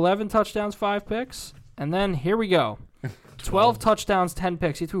 11 touchdowns, 5 picks. And then here we go. 12 touchdowns, 10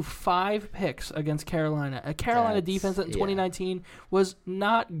 picks. He threw 5 picks against Carolina. A Carolina defense that in 2019 was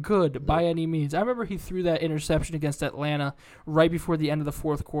not good by any means. I remember he threw that interception against Atlanta right before the end of the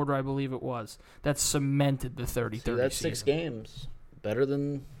 4th quarter, I believe it was. That cemented the 30-30 That's season. 6 games. Better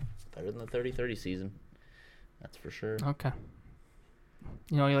than the 30-30 season. That's for sure. Okay.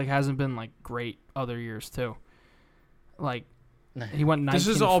 He hasn't been great other years too. He went 19 This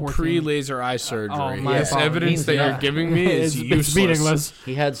is to all 14. pre-laser eye surgery. my This apologies. evidence that Yeah. you're giving me is It's useless. meaningless.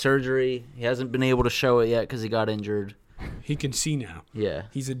 He had surgery. He hasn't been able to show it yet because he got injured. He can see now. Yeah.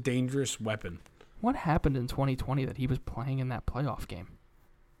 He's a dangerous weapon. What happened in 2020 that he was playing in that playoff game?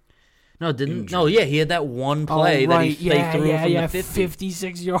 No, didn't. Injured. No, yeah, he had that one play that they threw from the 50.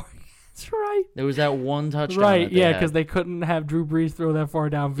 56 yards. That's right. There was that one touchdown. Right, that they had. because they couldn't have Drew Brees throw that far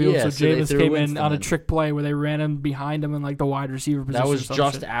downfield, Yeah, so so they Jameis threw came Winston in on a in. trick play where they ran him behind him in the wide receiver position. That was or some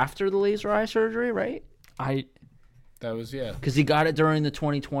just shit. after the laser eye surgery, right? That was, yeah. Because he got it during the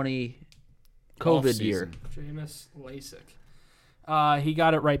 2020 COVID year. Off-season. Jameis Lasik. He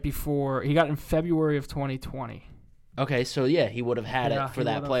got it right before. He got it in February of 2020. Okay, so yeah, he would have had Yeah, it for he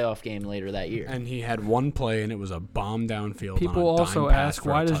that would've. playoff game later that year. And he had one play, and it was a bomb downfield. People on a also dime pass ask, for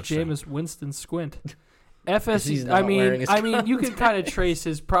a why does touchdown. Jameis Winston squint? he's FSU. not wearing his I mean, you can kind of trace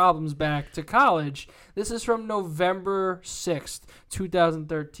his problems back to college. This is from November 6th,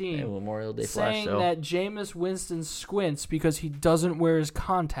 2013. Hey, Memorial Day flash saying sale. that Jameis Winston squints because he doesn't wear his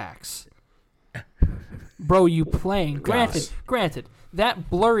contacts. Bro, you playing. Granted,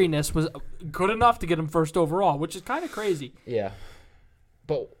 that blurriness was good enough to get him first overall, which is kind of crazy. Yeah.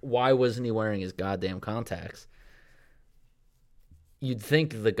 But why wasn't he wearing his goddamn contacts? You'd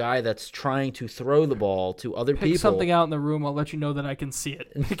think the guy that's trying to throw the ball to other Pick people. something out in the room. I'll let you know that I can see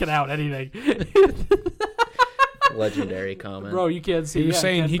it. Pick it out, anything. Legendary comment. Bro, you can't see it. He was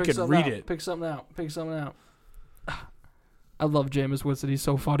saying Ken, he pick could something read out. it. Pick something out. I love Jameis Winston. He's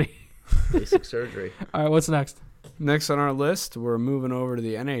so funny. Basic surgery. All right, what's next? Next on our list, we're moving over to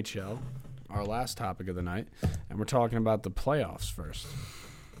the NHL, our last topic of the night, and we're talking about the playoffs first.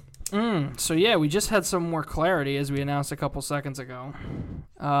 So, yeah, we just had some more clarity, as we announced a couple seconds ago.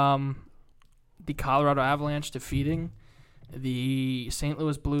 The Colorado Avalanche defeating the St.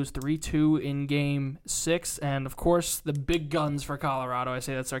 Louis Blues 3-2 in Game 6. And, of course, the big guns for Colorado, I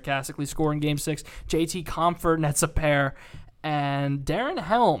say that sarcastically, score in Game 6. JT Comfort nets a pair. And Darren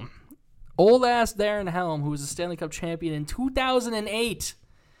Helm, old-ass Darren Helm, who was a Stanley Cup champion in 2008.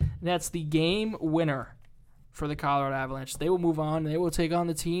 That's the game winner for the Colorado Avalanche. They will move on. They will take on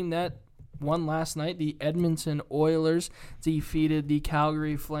the team that won last night. The Edmonton Oilers defeated the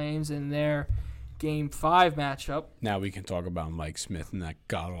Calgary Flames in their Game 5 matchup. Now we can talk about Mike Smith and that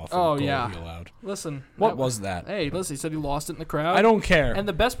god-awful goal he allowed. Listen. What was that? Hey, listen, he said he lost it in the crowd. I don't care. And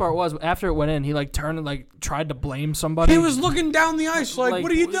the best part was, after it went in, he turned and tried to blame somebody. He was looking down the ice like,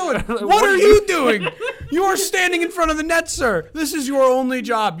 what are you doing? What are you doing? You are standing in front of the net, sir. This is your only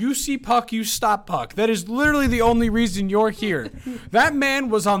job. You see puck, you stop puck. That is literally the only reason you're here. That man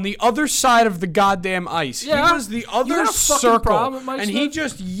was on the other side of the goddamn ice. Yeah. He was the other circle, and he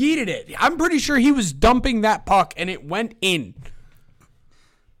just yeeted it. I'm pretty sure he was dumping that puck, and it went in.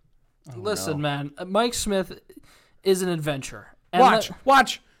 Listen, man, Mike Smith is an adventurer. And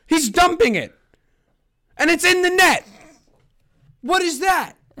Watch. He's dumping it, and it's in the net. What is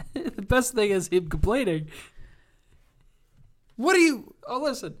that? The best thing is him complaining. What are you... Oh,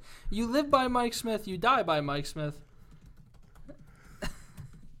 listen. You live by Mike Smith, you die by Mike Smith.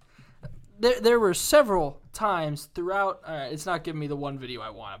 There were several times throughout... it's not giving me the one video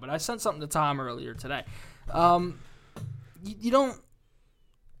I wanted, but I sent something to Tom earlier today. You don't...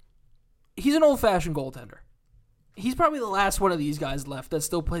 He's an old-fashioned goaltender. He's probably the last one of these guys left that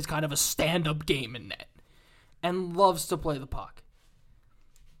still plays kind of a stand-up game in net and loves to play the puck.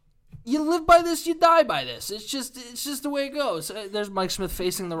 You live by this, you die by this. It's just the way it goes. There's Mike Smith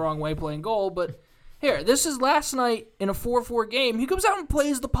facing the wrong way playing goal, but here, this is last night in a 4-4 game. He comes out and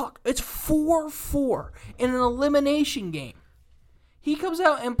plays the puck. It's 4-4 in an elimination game. He comes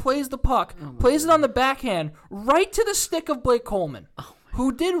out and plays the puck, plays it on the backhand, right to the stick of Blake Coleman,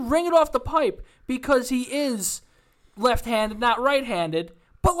 who did ring it off the pipe because he is left-handed, not right-handed.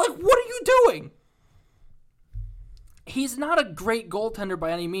 But, what are you doing? He's not a great goaltender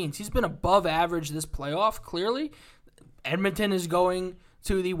by any means. He's been above average this playoff, clearly. Edmonton is going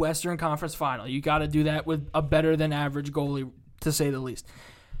to the Western Conference Final. You got to do that with a better-than-average goalie, to say the least.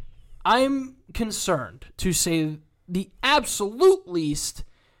 I'm concerned, to say the absolute least,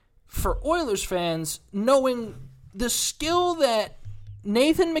 for Oilers fans, knowing the skill that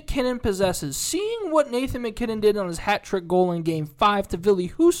Nathan MacKinnon possesses. Seeing what Nathan MacKinnon did on his hat-trick goal in Game 5 to Ville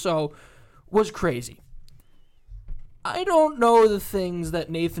Husso was crazy. I don't know the things that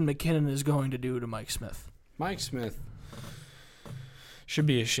Nathan MacKinnon is going to do to Mike Smith. Mike Smith should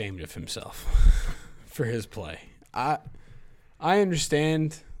be ashamed of himself for his play. I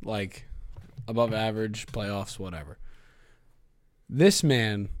understand, above average, playoffs, whatever. This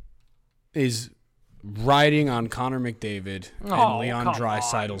man is riding on Connor McDavid and Leon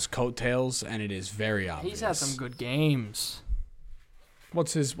Draisaitl's coattails, and it is very obvious. He's had some good games.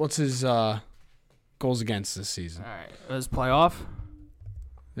 What's his goals against this season? All right, his playoff.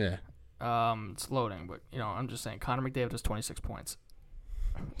 Yeah. It's loading, but I'm just saying Connor McDavid has 26 points.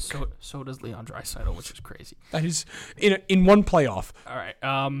 So does Leon Draisaitl, which is crazy. That is in one playoff. All right.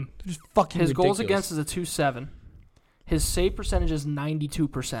 Just fucking his ridiculous. goals against is a 2.7. His save percentage is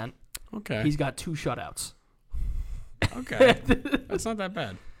 92%. Okay. He's got 2 shutouts. Okay. That's not that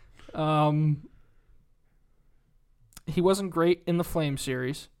bad. He wasn't great in the Flame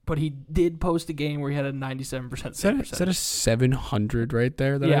series, but he did post a game where he had a 97% save percentage. Is that a 700 right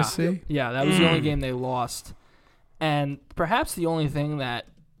there that I see? Yeah, that was the only game they lost. And perhaps the only thing that,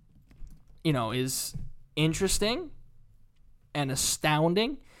 is interesting and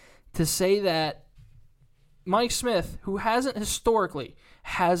astounding to say that Mike Smith, who hasn't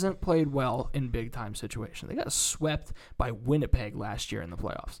played well in big-time situations. They got swept by Winnipeg last year in the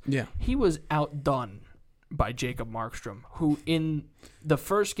playoffs. Yeah. He was outdone by Jacob Markstrom, who in the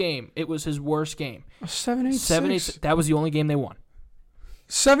first game, it was his worst game. 786. That was the only game they won.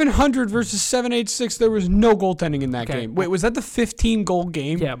 700 versus 786. There was no goaltending in that game. Wait, was that the 15-goal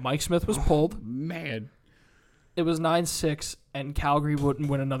game? Yeah, Mike Smith was pulled. Man. It was 9-6, and Calgary wouldn't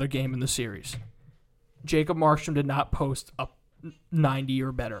win another game in the series. Jacob Markstrom did not post a 90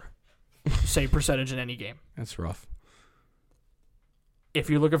 or better save percentage in any game. That's rough. If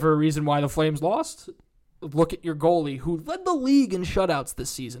you're looking for a reason why the Flames lost, look at your goalie, who led the league in shutouts this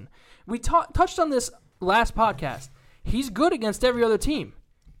season. We touched on this last podcast. He's good against every other team.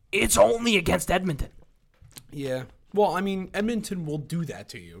 It's only against Edmonton. Yeah. Well, Edmonton will do that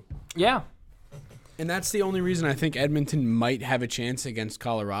to you. Yeah. And that's the only reason I think Edmonton might have a chance against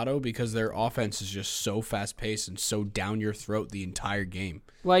Colorado, because their offense is just so fast-paced and so down your throat the entire game.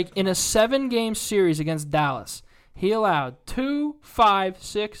 In a 7-game series against Dallas, he allowed 2, 5,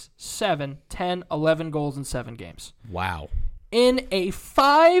 6, 7, 10, 11 goals in 7 games. Wow. In a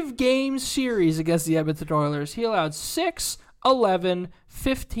 5-game series against the Edmonton Oilers, he allowed 6, 11,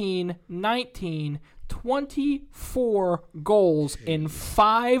 15, 19, 24 goals in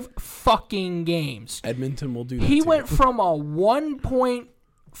 5 fucking games. Edmonton will do that. He went from a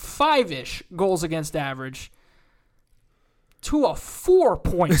 1.5-ish goals against average to a 4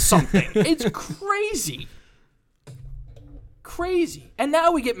 point something. It's crazy. Crazy. And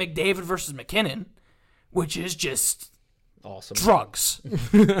now we get McDavid versus McKinnon, which is just awesome drugs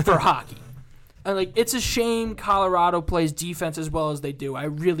for hockey. And it's a shame Colorado plays defense as well as they do. I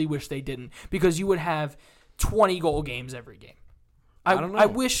really wish they didn't, because you would have 20-goal games every game. I don't know. I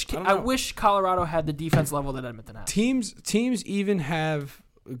wish Colorado had the defense level that Edmonton has. Teams even have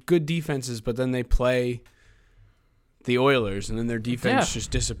good defenses, but then they play the Oilers, and then their defense just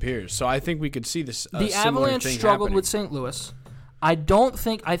disappears. So I think we could see this. The Avalanche struggled with St. Louis. I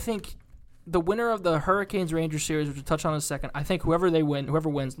think the winner of the Hurricanes-Rangers series, which we'll touch on in a second, I think whoever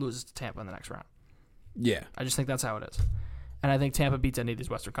wins loses to Tampa in the next round. Yeah. I just think that's how it is. And I think Tampa beats any of these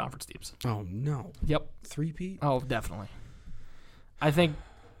Western Conference teams. Oh, no. Yep. 3-peat? Oh, definitely. I think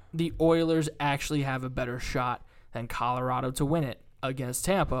the Oilers actually have a better shot than Colorado to win it against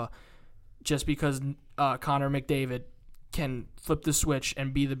Tampa, just because Connor McDavid can flip the switch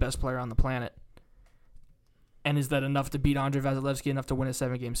and be the best player on the planet. And is that enough to beat Andrei Vasilevsky, enough to win a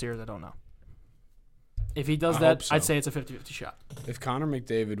 7-game series? I don't know. If he does that, I'd say it's a 50-50 shot. If Connor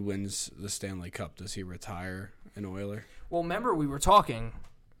McDavid wins the Stanley Cup, does he retire an Oiler? Well, remember we were talking,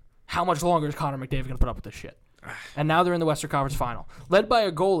 how much longer is Connor McDavid going to put up with this shit? And now they're in the Western Conference Final, led by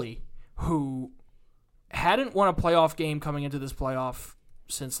a goalie who hadn't won a playoff game coming into this playoff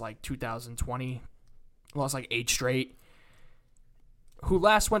since 2020, lost 8 straight, who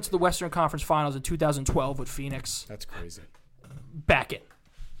last went to the Western Conference Finals in 2012 with Phoenix. That's crazy. Back in.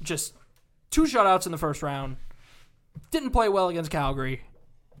 Just 2 shutouts in the first round. Didn't play well against Calgary.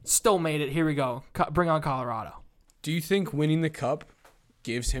 Still made it. Here we go. Bring on Colorado. Do you think winning the Cup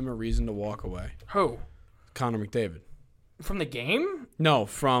gives him a reason to walk away? Who? Connor McDavid. From the game? No,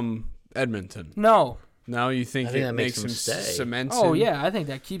 from Edmonton. No. No, you think that it makes him cement Oh, yeah. I think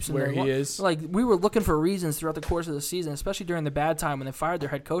that keeps him where he is. We were looking for reasons throughout the course of the season, especially during the bad time when they fired their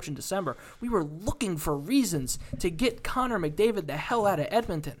head coach in December. We were looking for reasons to get Connor McDavid the hell out of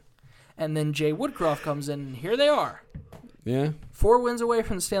Edmonton. And then Jay Woodcroft comes in, and here they are. Yeah. 4 wins away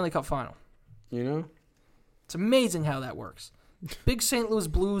from the Stanley Cup final. You know? It's amazing how that works. Big St. Louis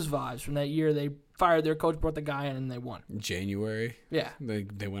Blues vibes from that year. They fired their coach, brought the guy in, and they won. January. Yeah.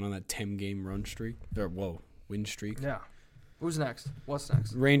 They went on that 10-game win streak. Win streak. Yeah. Who's next? What's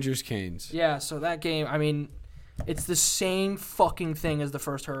next? Rangers Canes. Yeah, so that game, it's the same fucking thing as the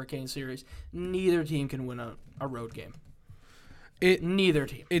first Hurricane series. Neither team can win a road game. Neither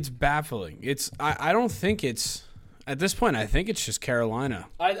team. It's baffling. I don't think it's at this point. I think it's just Carolina.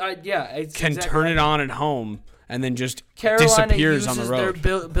 It's can exactly turn right. it on at home and then just Carolina disappears on the road.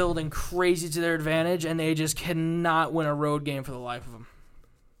 Their building crazy to their advantage, and they just cannot win a road game for the life of them.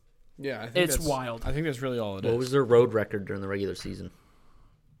 Yeah, I think it's wild. I think that's really all it is. What was their road record during the regular season?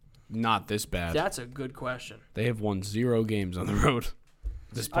 Not this bad. That's a good question. They have won 0 games on the road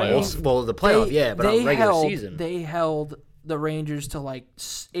this playoff. Well, the playoff, but on regular season. They held the Rangers to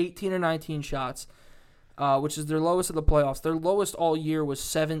 18 or 19 shots, which is their lowest of the playoffs. Their lowest all year was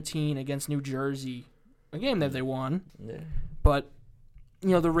 17 against New Jersey, a game that they won. Yeah. But,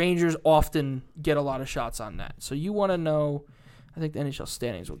 the Rangers often get a lot of shots on net. So you want to know, I think the NHL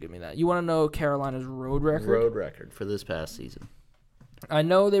standings will give me that. You want to know Carolina's road record? Road record for this past season. I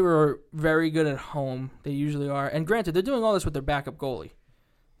know they were very good at home. They usually are. And granted, they're doing all this with their backup goalie.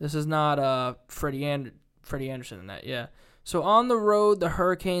 This is not Freddie Anderson in that, yeah. So on the road, the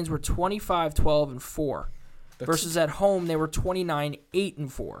Hurricanes were 25-12-4. Versus at home, they were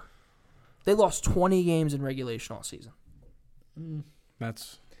 29-8-4. They lost 20 games in regulation all season.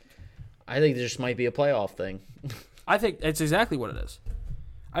 I think this might be a playoff thing. I think it's exactly what it is.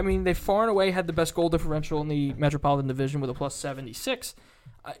 They far and away had the best goal differential in the Metropolitan Division with a plus 76.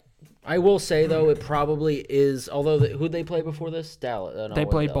 I will say, though, it probably is, although who'd they play before this? Dallas. They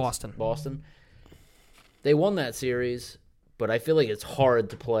played Boston. Boston. They won that series, but I feel like it's hard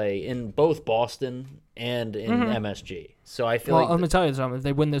to play in both Boston and in MSG. So I feel let me tell you something. If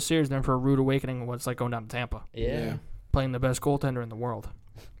they win this series, they're in for a rude awakening of what it's like going down to Tampa. Yeah. Playing the best goaltender in the world.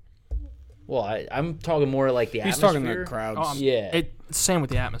 Well, I'm talking more like the He's atmosphere. talking the crowds. Yeah. Same with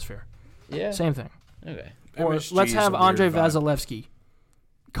the atmosphere. Yeah. Same thing. Okay. Or MSG let's is have a weird Andrei vibe. Vasilevsky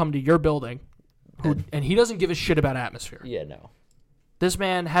come to your building, and he doesn't give a shit about atmosphere. Yeah, no. This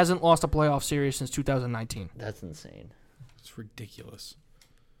man hasn't lost a playoff series since 2019. That's insane. It's ridiculous.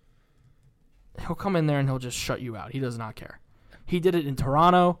 He'll come in there and he'll just shut you out. He does not care. He did it in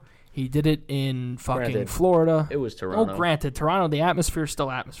Toronto. He did it in fucking Florida. It was Toronto. Oh, granted, Toronto, the atmosphere is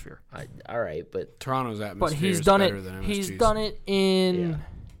still atmosphere. All right, but Toronto's atmosphere but he's is done better it. than MSG's. He's done it in.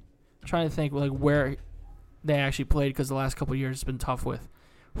 I'm trying to think like where they actually played because the last couple of years it's been tough with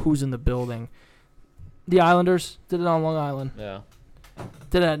who's in the building. The Islanders did it on Long Island. Yeah.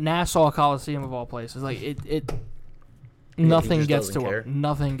 Did it at Nassau Coliseum of all places. Like it nothing gets to him.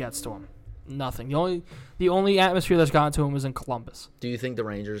 Nothing gets to him. Nothing. The only atmosphere that's gotten to him was in Columbus. Do you think the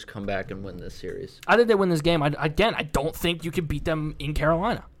Rangers come back and win this series? I think they win this game. I don't think you can beat them in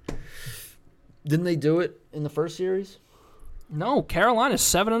Carolina. Didn't they do it in the first series? No, Carolina's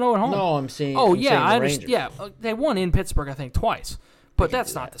 7-0 at home. No, I'm saying. I understand. Yeah, they won in Pittsburgh, I think, twice, but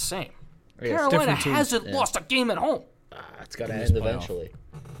that's not the same. Carolina hasn't lost a game at home. It's got to end eventually.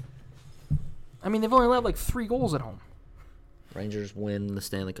 I mean, they've only let like 3 goals at home. Rangers win the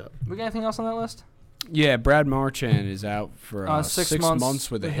Stanley Cup. We got anything else on that list? Yeah, Brad Marchand is out for 6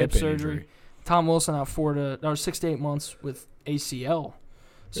 months with a hip injury. Tom Wilson out 6 to 8 months with ACL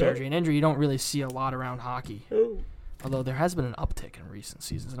surgery. An injury you don't really see a lot around hockey. Although there has been an uptick in recent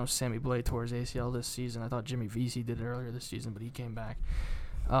seasons. I know Sammy Blais tore his ACL this season. I thought Jimmy Vesey did it earlier this season, but he came back.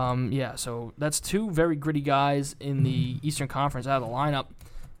 So that's 2 very gritty guys in the Eastern Conference out of the lineup.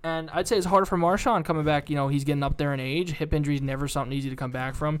 And I'd say it's harder for Marchand coming back. You know, he's getting up there in age. Hip injury is never something easy to come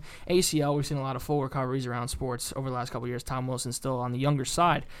back from. ACL, we've seen a lot of full recoveries around sports over the last couple of years. Tom Wilson's still on the younger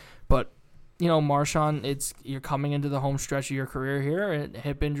side. But, you know, Marchand, you're coming into the home stretch of your career here, and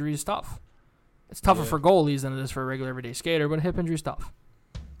hip injury is tough. It's tougher for goalies than it is for a regular everyday skater, but hip injury is tough.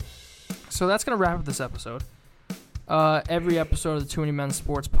 So that's going to wrap up this episode. Every episode of the Too Many Men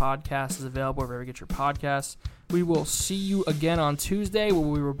Sports podcast is available wherever you get your podcasts. We will see you again on Tuesday where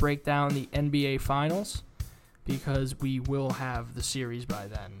we will break down the NBA Finals because we will have the series by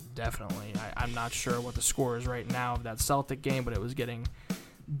then, definitely. I'm not sure what the score is right now of that Celtic game, but it was getting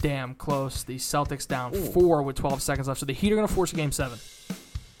damn close. The Celtics down 4 with 12 seconds left, so the Heat are going to force a Game 7.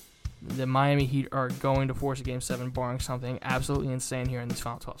 The Miami Heat are going to force a Game 7, barring something absolutely insane here in these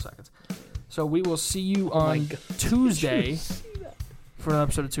final 12 seconds. So we will see you on Tuesday for an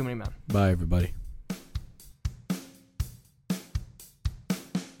episode of Too Many Men. Bye, everybody.